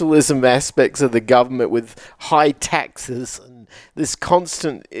socialism aspects of the government with high taxes and this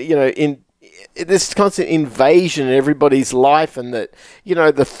constant, this constant invasion in everybody's life, and that,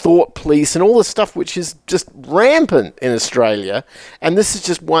 the thought police and all the stuff which is just rampant in Australia. And this is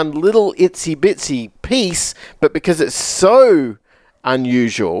just one little itsy bitsy piece, but because it's so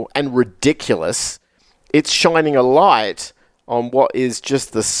unusual and ridiculous, it's shining a light on what is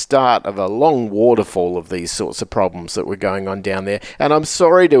just the start of a long waterfall of these sorts of problems that were going on down there. And I'm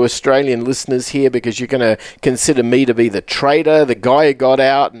sorry to Australian listeners here, because you're going to consider me to be the traitor, the guy who got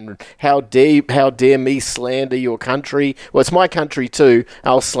out, and how dare me slander your country. Well, it's my country too.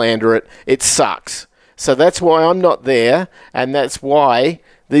 I'll slander it. It sucks. So that's why I'm not there, and that's why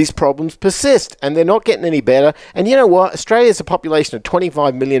these problems persist, and they're not getting any better. And you know what? Australia's a population of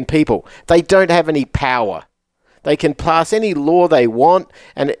 25 million people. They don't have any power. They can pass any law they want,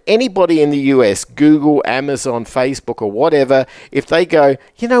 and anybody in the US, Google, Amazon, Facebook, or whatever, if they go,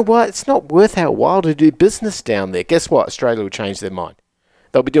 you know what, it's not worth our while to do business down there, guess what? Australia will change their mind.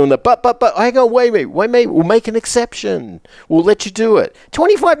 They'll be doing the, but, hang on, wait, we'll make an exception. We'll let you do it.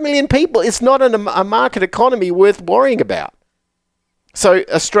 25 million people, it's not a market economy worth worrying about. So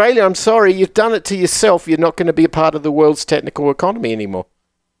Australia, I'm sorry, you've done it to yourself. You're not going to be a part of the world's technical economy anymore.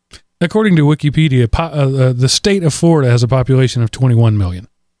 According to Wikipedia, the state of Florida has a population of 21 million.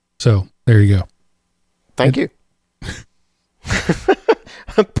 So there you go. Thank you.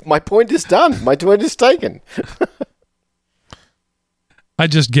 My point is done. My point is taken. I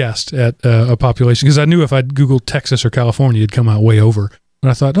just guessed at a population because I knew if I'd Googled Texas or California, it'd come out way over. And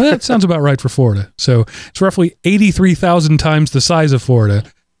I thought, that sounds about right for Florida. So it's roughly 83,000 times the size of Florida,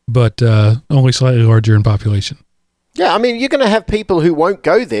 but only slightly larger in population. Yeah, I mean, you're going to have people who won't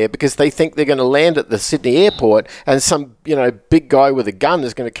go there because they think they're going to land at the Sydney airport, and some, big guy with a gun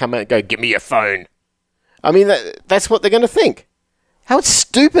is going to come out and go, give me your phone. I mean, that's what they're going to think. How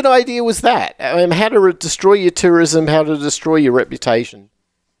stupid idea was that? I mean, how to destroy your tourism, how to destroy your reputation.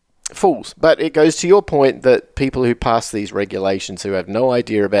 Fools. But it goes to your point that people who pass these regulations who have no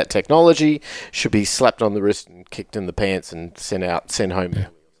idea about technology should be slapped on the wrist and kicked in the pants and sent home. Yeah.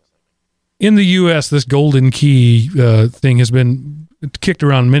 In the U.S., this golden key thing has been kicked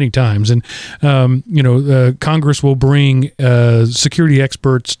around many times, and Congress will bring security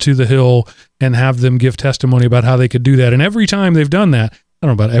experts to the Hill and have them give testimony about how they could do that. And every time they've done that, I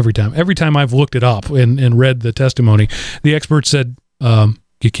don't know about every time I've looked it up and read the testimony, the experts said,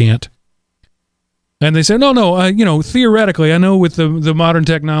 you can't. And they said, no, theoretically, I know with the modern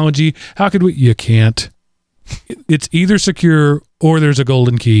technology, how could we? You can't. It's either secure or there's a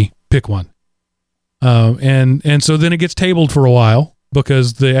golden key. Pick one. And so then it gets tabled for a while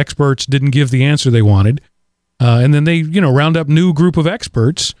because the experts didn't give the answer they wanted. And then they, round up new group of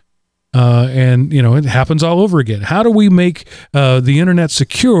experts And, it happens all over again. How do we make the internet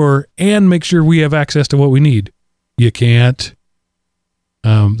secure and make sure we have access to what we need? You can't.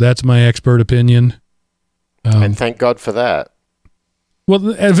 That's my expert opinion. And thank God for that.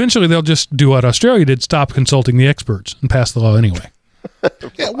 Well, eventually they'll just do what Australia did, stop consulting the experts and pass the law anyway.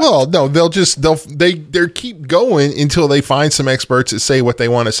 Yeah, well, no, they'll keep going until they find some experts that say what they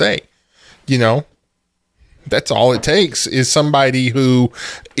want to say. That's all it takes is somebody who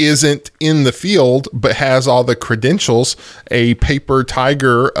isn't in the field but has all the credentials, a paper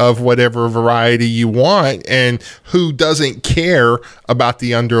tiger of whatever variety you want, and who doesn't care about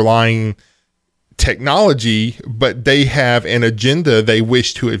the underlying technology, but they have an agenda they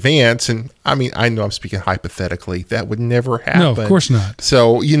wish to advance. And I mean, I know I'm speaking hypothetically. That would never happen. No, of course not.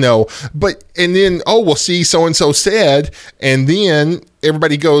 So, and then, see, so-and-so said, and then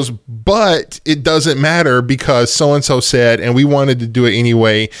everybody goes, but it doesn't matter because so-and-so said, and we wanted to do it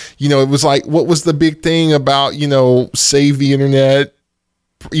anyway. It was like, what was the big thing about, save the internet?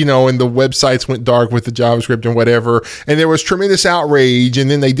 And the websites went dark with the JavaScript and whatever. And there was tremendous outrage. And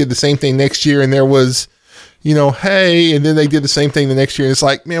then they did the same thing next year. And there was, hey, and then they did the same thing the next year. And it's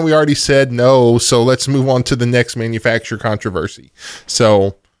like, man, we already said no. So let's move on to the next manufacturer controversy.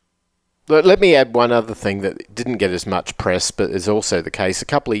 So. Let me add one other thing that didn't get as much press, but is also the case. A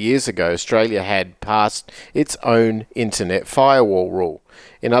couple of years ago, Australia had passed its own internet firewall rule.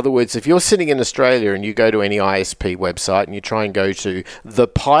 In other words, if you're sitting in Australia and you go to any ISP website and you try and go to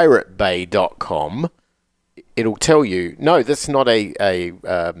thepiratebay.com, it'll tell you, no, that's not a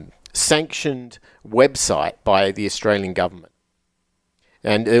sanctioned website by the Australian government.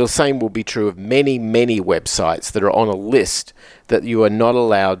 And the same will be true of many, many websites that are on a list that you are not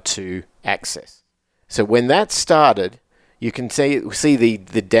allowed to access. So when that started, you can see the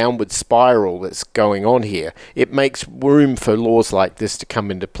downward spiral that's going on here. It makes room for laws like this to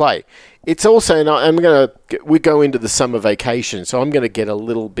come into play. It's also, we go into the summer vacation, so I'm going to get a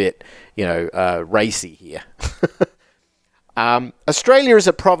little bit, racy here. Australia is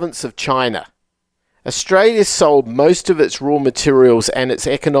a province of China. Australia sold most of its raw materials and its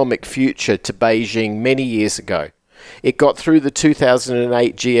economic future to Beijing many years ago. It got through the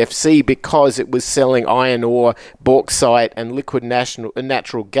 2008 GFC because it was selling iron ore, bauxite, and liquid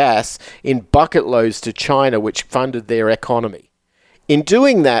natural gas in bucket loads to China, which funded their economy. In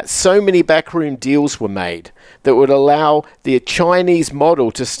doing that, so many backroom deals were made that would allow the Chinese model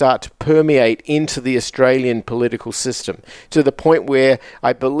to start to permeate into the Australian political system, to the point where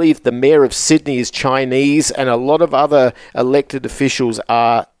I believe the Mayor of Sydney is Chinese and a lot of other elected officials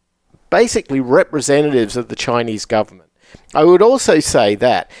are basically representatives of the Chinese government. I would also say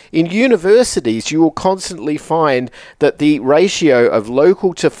that in universities, you will constantly find that the ratio of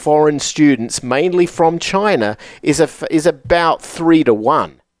local to foreign students, mainly from China, is about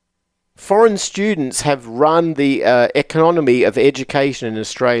 3-1. Foreign students have run the economy of education in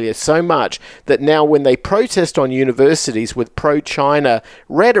Australia so much that now when they protest on universities with pro-China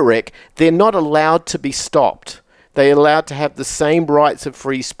rhetoric, they're not allowed to be stopped. They're allowed to have the same rights of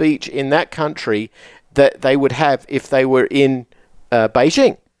free speech in that country that they would have if they were in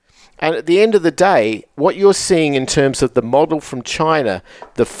Beijing. And at the end of the day, what you're seeing in terms of the model from China,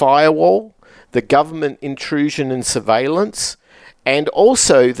 the firewall, the government intrusion and surveillance, and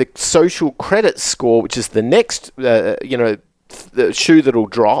also the social credit score, which is the next, the shoe that'll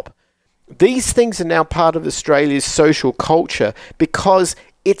drop. These things are now part of Australia's social culture because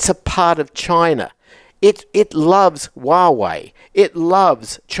it's a part of China. It loves Huawei. It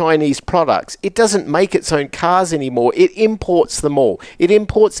loves Chinese products. It doesn't make its own cars anymore. It imports them all. It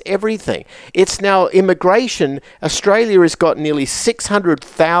imports everything. It's now immigration. Australia has got nearly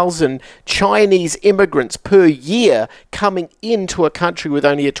 600,000 Chinese immigrants per year coming into a country with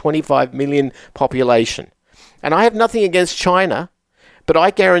only a 25 million population. And I have nothing against China. But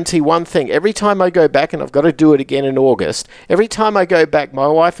I guarantee one thing, every time I go back, and I've got to do it again in August, every time I go back, my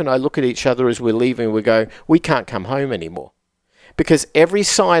wife and I look at each other as we're leaving, we go, we can't come home anymore. Because every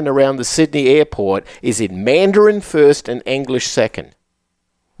sign around the Sydney airport is in Mandarin first and English second.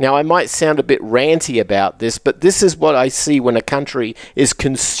 Now, I might sound a bit ranty about this, but this is what I see when a country is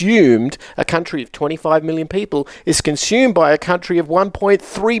consumed, a country of 25 million people is consumed by a country of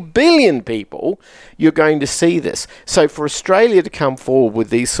 1.3 billion people. You're going to see this. So for Australia to come forward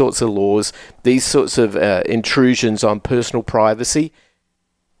with these sorts of laws, these sorts of intrusions on personal privacy,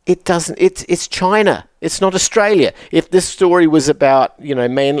 it's China. It's not Australia. If this story was about,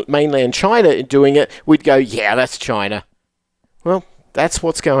 mainland China doing it, we'd go, yeah, that's China. Well, that's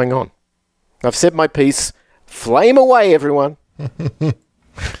what's going on. I've said my piece. Flame away, everyone. Have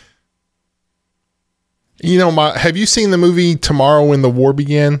you seen the movie Tomorrow When the War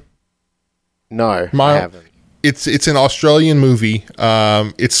Began? No, Miles? I haven't. It's an Australian movie.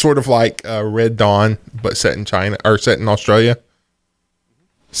 It's sort of like Red Dawn, but set in China or set in Australia.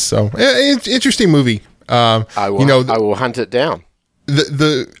 So it's an interesting movie. I will hunt it down.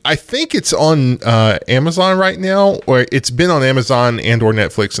 I think it's on Amazon right now, or it's been on Amazon and or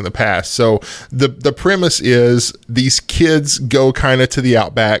Netflix in the past. So the premise is these kids go kind of to the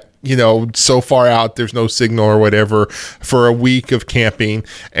outback, so far out there's no signal or whatever, for a week of camping,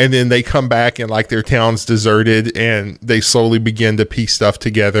 and then they come back and like their town's deserted, and they slowly begin to piece stuff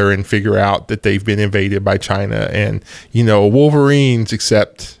together and figure out that they've been invaded by China and Wolverines,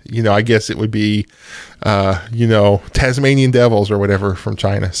 except I guess it would be Tasmanian devils or whatever from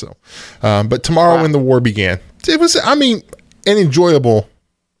China. So but tomorrow when the war began, it was an enjoyable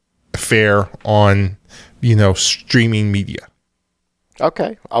affair on streaming media.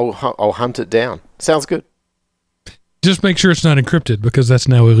 Okay, I'll hunt it down. Sounds good. Just make sure it's not encrypted, because that's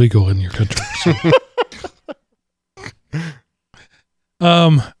now illegal in your country.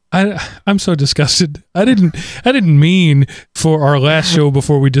 So. I'm so disgusted. I didn't mean for our last show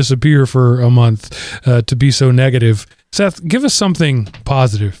before we disappear for a month to be so negative. Seth, give us something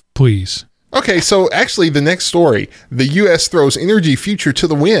positive, please. Okay, so actually the next story, the U.S. throws energy future to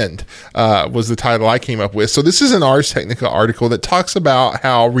the wind, was the title I came up with. So this is an Ars Technica article that talks about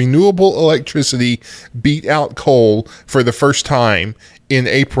how renewable electricity beat out coal for the first time in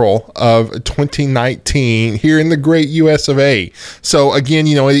April of 2019 here in the great US of A. So again,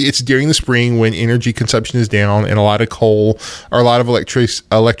 it's during the spring when energy consumption is down, and a lot of coal or a lot of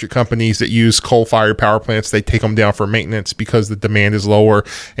electric companies that use coal-fired power plants, they take them down for maintenance because the demand is lower.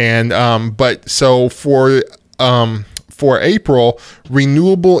 And but so for April,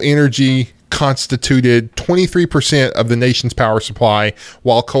 renewable energy constituted 23% of the nation's power supply,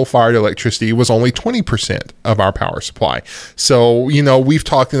 while coal-fired electricity was only 20% of our power supply. So, we've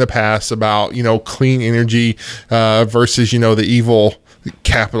talked in the past about, clean energy versus, the evil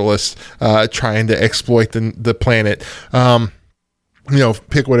capitalists trying to exploit the planet.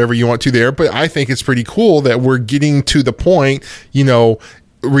 Pick whatever you want to there. But I think it's pretty cool that we're getting to the point,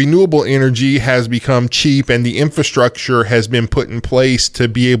 renewable energy has become cheap, and the infrastructure has been put in place to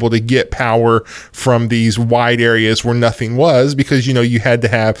be able to get power from these wide areas where nothing was, because you had to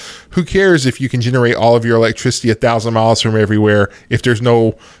have, who cares if you can generate all of your electricity 1,000 miles from everywhere if there's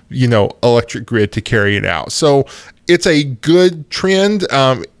no electric grid to carry it out. So it's a good trend.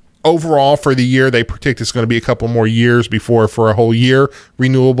 Overall, for the year, they predict it's going to be a couple more years before, for a whole year,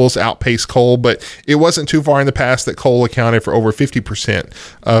 renewables outpace coal. But it wasn't too far in the past that coal accounted for over 50%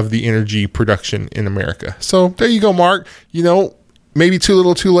 of the energy production in America. So there you go, Mark. Maybe too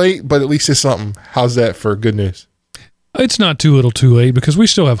little, too late, but at least it's something. How's that for good news? It's not too little, too late, because we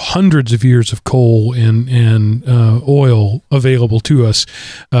still have hundreds of years of coal and oil available to us.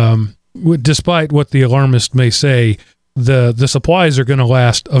 Despite what the alarmist may say, the supplies are going to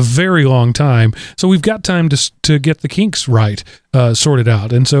last a very long time, so we've got time to get the kinks right, sorted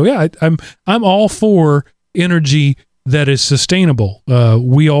out. And so I'm all for energy that is sustainable.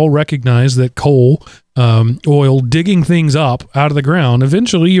 We all recognize that coal, oil, digging things up out of the ground,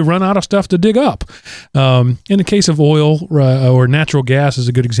 eventually you run out of stuff to dig up. In the case of oil or natural gas is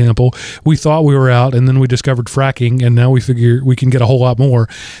a good example. We thought we were out, and then we discovered fracking, and now we figure we can get a whole lot more.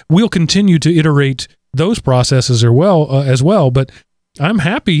 We'll continue to iterate those processes as well, but I'm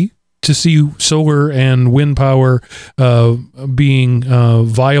happy to see solar and wind power being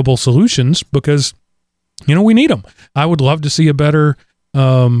viable solutions, because we need them. I would love to see a better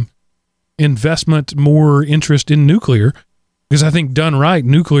investment, more interest in nuclear, because I think done right,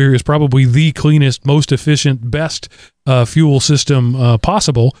 nuclear is probably the cleanest, most efficient, best fuel system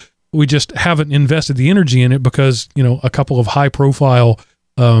possible. We just haven't invested the energy in it because a couple of high profile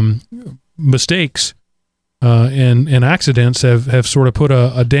mistakes and accidents have sort of put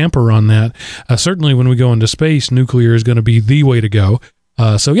a damper on that. Certainly when we go into space, nuclear is going to be the way to go.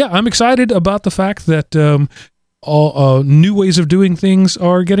 So I'm excited about the fact that all new ways of doing things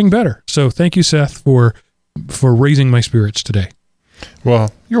are getting better. So thank you, Seth, for raising my spirits today.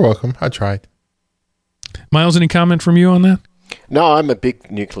 Well, you're welcome. I tried. Miles, any comment from you on that? No, I'm a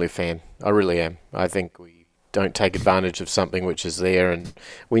big nuclear fan. I really am. I think we don't take advantage of something which is there, and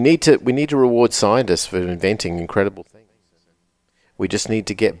we need to reward scientists for inventing incredible things. We just need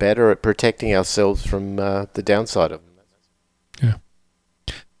to get better at protecting ourselves from the downside of them.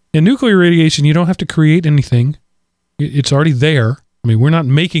 Yeah. In nuclear radiation, you don't have to create anything. It's already there. I mean, we're not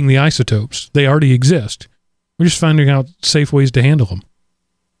making the isotopes. They already exist. We're just finding out safe ways to handle them.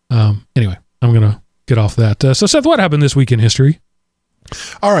 Anyway, I'm going to get off that. So, Seth, what happened this week in history?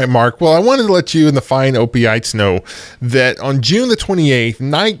 All right, Mark. Well, I wanted to let you and the fine Opie-ites know that on June the 28th,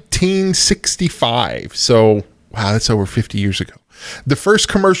 1965. So, wow, that's over 50 years ago. The first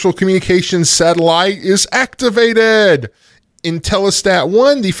commercial communications satellite is activated. Intelsat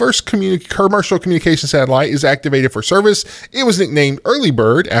 1, the first commercial communication satellite, is activated for service. It was nicknamed Early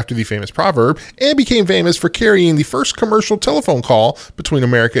Bird after the famous proverb and became famous for carrying the first commercial telephone call between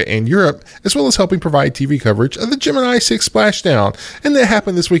America and Europe, as well as helping provide TV coverage of the Gemini 6 splashdown. And that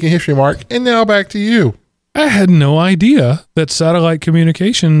happened this week in history, Mark. And now back to you. I had no idea that satellite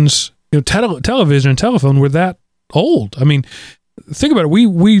communications, television and telephone were that old. I mean, think about it.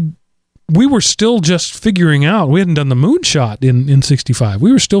 We were still just figuring out. We hadn't done the moonshot in 65.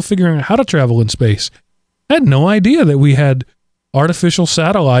 We were still figuring out how to travel in space. I had no idea that we had artificial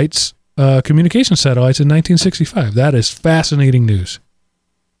satellites, communication satellites in 1965. That is fascinating news.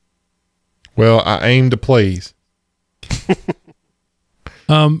 Well, I aim to please.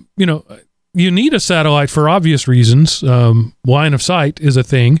 You need a satellite for obvious reasons. Line of sight is a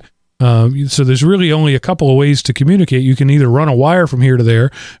thing. So there's really only a couple of ways to communicate. You can either run a wire from here to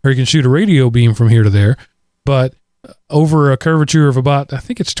there, or you can shoot a radio beam from here to there. But over a curvature of about, I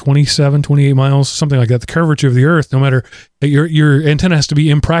think it's 27, 28 miles, something like that, the curvature of the Earth, no matter, your antenna has to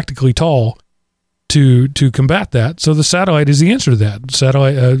be impractically tall to combat that. So the satellite is the answer to that.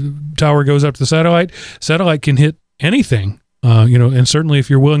 Satellite tower goes up to the satellite. Satellite can hit anything. And certainly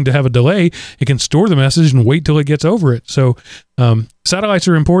if you're willing to have a delay, it can store the message and wait till it gets over it. So satellites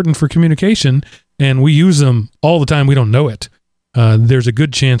are important for communication, and we use them all the time. We don't know it. There's a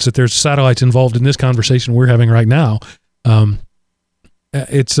good chance that there's satellites involved in this conversation we're having right now.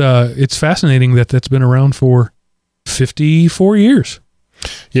 It's fascinating that that's been around for 54 years.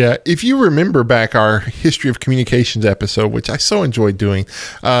 Yeah, if you remember back our history of communications episode, which I so enjoyed doing,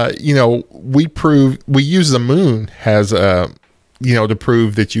 we use the moon to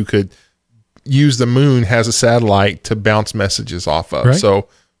prove that you could use the moon as a satellite to bounce messages off of. Right. So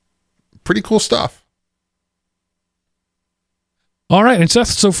pretty cool stuff. All right, and Seth,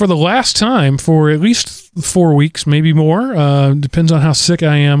 so for the last time, for at least 4 weeks, maybe more, depends on how sick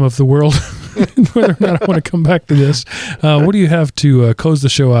I am of the world, whether or not I want to come back to this. What do you have to close the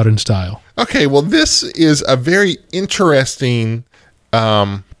show out in style? Okay, well, this is a very interesting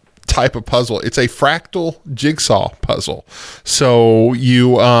type of puzzle. It's a fractal jigsaw puzzle. So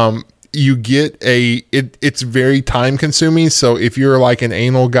you get it's very time consuming. So if you're like an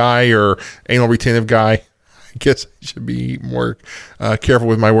anal guy or anal retentive guy, I guess I should be more careful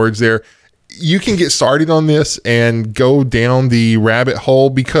with my words there. You can get started on this and go down the rabbit hole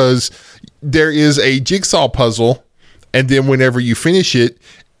because there is a jigsaw puzzle, and then whenever you finish it,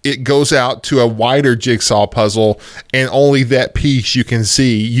 it goes out to a wider jigsaw puzzle, and only that piece you can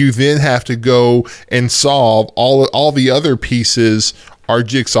see. You then have to go and solve all the other pieces are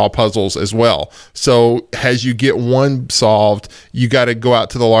jigsaw puzzles as well. So as you get one solved, you got to go out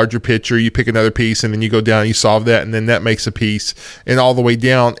to the larger picture, you pick another piece, and then you go down, you solve that, and then that makes a piece, and all the way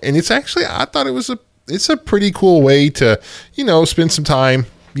down. And it's actually, I thought it's a pretty cool way to, spend some time,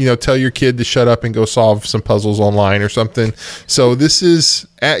 tell your kid to shut up and go solve some puzzles online or something. So this is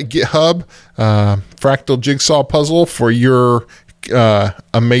at GitHub, Fractal Jigsaw Puzzle for your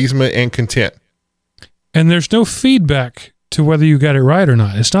amazement and content. And there's no feedback to whether you got it right or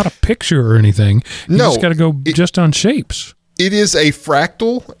not. It's not a picture or anything. You just got to go just on shapes. It is a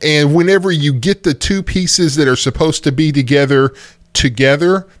fractal, and whenever you get the two pieces that are supposed to be together,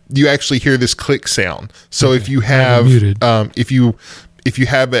 you actually hear this click sound. So okay. If you have if you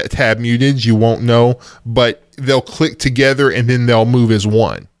have that tab muted, you won't know, but they'll click together and then they'll move as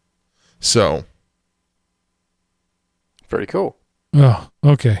one. So very cool. Oh,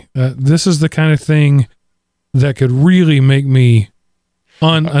 okay. This is the kind of thing that could really make me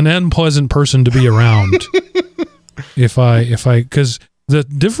an unpleasant person to be around. Because the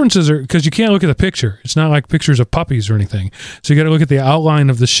differences are, because you can't look at the picture. It's not like pictures of puppies or anything. So you got to look at the outline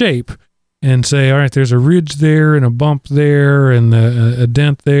of the shape and say, all right, there's a ridge there and a bump there and a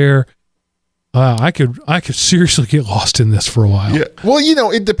dent there. I could seriously get lost in this for a while. Yeah. Well,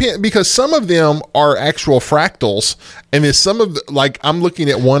 it depends, because some of them are actual fractals, and then some of I'm looking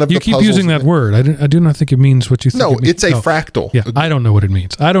at one of the puzzles. You keep using that word. I do not think it means what you think. No, it's a fractal. Yeah, I don't know what it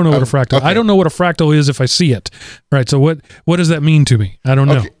means. I don't know what a fractal. Okay. I don't know what a fractal is if I see it. Right. So what does that mean to me? I don't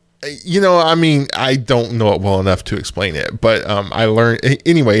know. Okay. I don't know it well enough to explain it, but I learned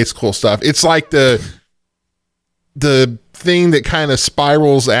anyway. It's cool stuff. It's like the thing that kind of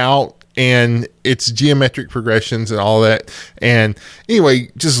spirals out. And it's geometric progressions and all that. And anyway,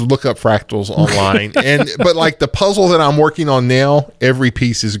 just look up fractals online. But like the puzzle that I'm working on now, every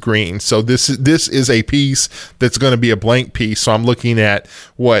piece is green. So this is a piece that's going to be a blank piece. So I'm looking at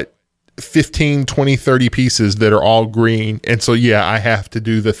 15, 20, 30 pieces that are all green. And so, yeah, I have to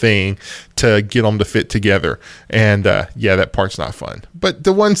do the thing to get them to fit together. And yeah, that part's not fun. But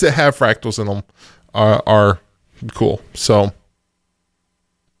the ones that have fractals in them are cool. So,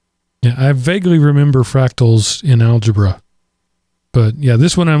 yeah, I vaguely remember fractals in algebra. But yeah,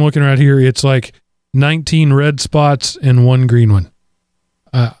 this one I'm looking at here, it's like 19 red spots and 1 green one.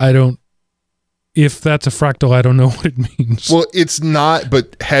 I don't, if that's a fractal, I don't know what it means. Well, it's not,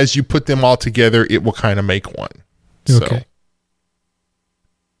 but as you put them all together, it will kind of make one. Okay. So,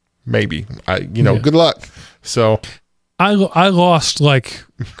 maybe. Good luck. So I lost like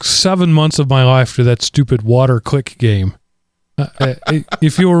 7 months of my life to that stupid water click game.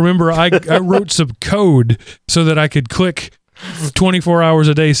 If you'll remember, I wrote some code so that I could click 24 hours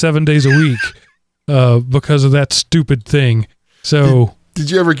a day, 7 days a week because of that stupid thing. So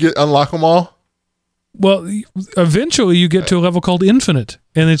did you ever unlock them all? Well, eventually you get to a level called infinite,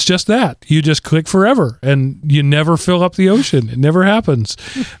 and it's just that. You just click forever, and you never fill up the ocean. It never happens.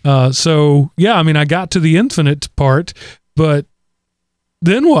 So, yeah, I mean, I got to the infinite part, but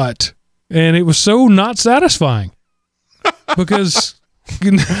then what? And it was so not satisfying because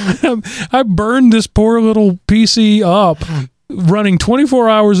I burned this poor little PC up running 24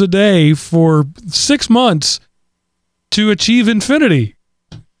 hours a day for 6 months to achieve infinity.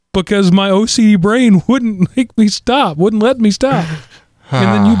 Because my OCD brain wouldn't let me stop. And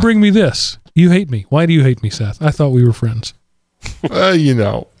then you bring me this. You hate me. Why do you hate me, Seth? I thought we were friends.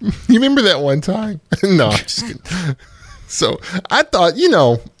 You remember that one time? No, I'm just kidding. So I thought,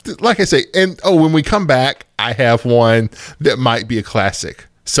 like I say, and when we come back, I have one that might be a classic.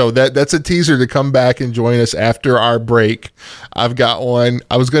 So that's a teaser to come back and join us after our break. I've got one.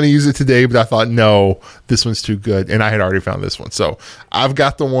 I was going to use it today, but I thought, no, this one's too good. And I had already found this one. So I've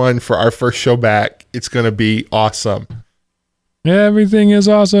got the one for our first show back. It's going to be awesome. Everything is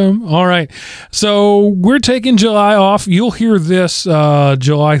awesome. All right. So we're taking July off. You'll hear this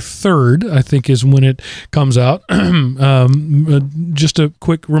July 3rd, I think is when it comes out. Just a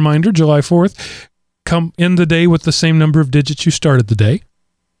quick reminder, July 4th. Come in the day with the same number of digits you started the day.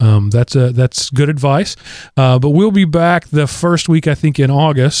 That's good advice. But we'll be back the first week, I think, in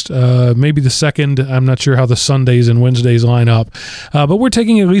August, maybe the second. I'm not sure how the Sundays and Wednesdays line up. But we're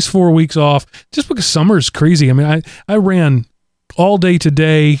taking at least 4 weeks off just because summer is crazy. I mean, I ran all day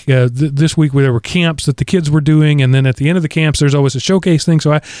today. This week there were camps that the kids were doing, and then at the end of the camps there's always a showcase thing.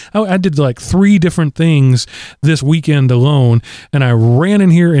 So I did like 3 different things this weekend alone, and I ran in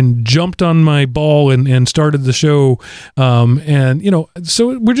here and jumped on my ball and started the show.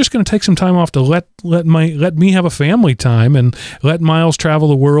 So we're just going to take some time off to let me have a family time and let Miles travel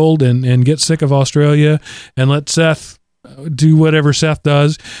the world and get sick of Australia and let Seth do whatever Seth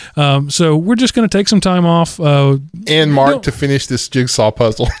does. So we're just going to take some time off. And Mark to finish this jigsaw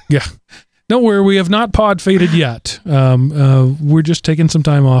puzzle. Yeah. Don't worry, we have not pod faded yet. We're just taking some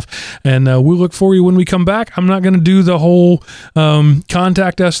time off, and we'll look for you when we come back. I'm not going to do the whole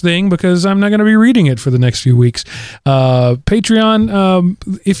contact us thing because I'm not going to be reading it for the next few weeks. Patreon,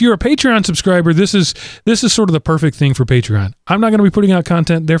 if you're a Patreon subscriber, this is sort of the perfect thing for Patreon. I'm not going to be putting out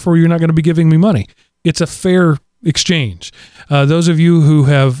content, therefore you're not going to be giving me money. It's a fair exchange. Those of you who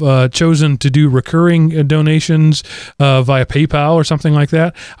have chosen to do recurring donations via PayPal or something like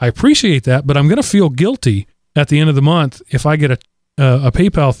that, I appreciate that, but I'm going to feel guilty at the end of the month if I get a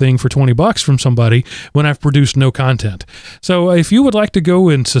PayPal thing for $20 from somebody when I've produced no content. So if you would like to go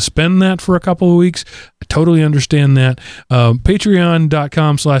and suspend that for a couple of weeks, I totally understand that.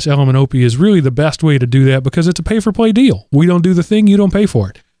 Patreon.com/elementopie is really the best way to do that because it's a pay-for-play deal. We don't do the thing, you don't pay for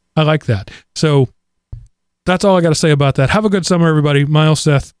it. I like that. So that's all I got to say about that. Have a good summer, everybody. Miles,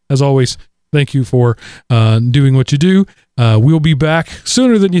 Seth, as always, thank you for doing what you do. We'll be back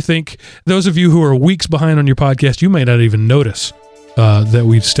sooner than you think. Those of you who are weeks behind on your podcast, you may not even notice that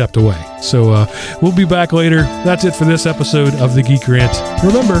we've stepped away. So we'll be back later. That's it for this episode of The Geek Rant.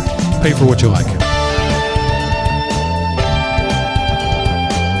 Remember, pay for what you like.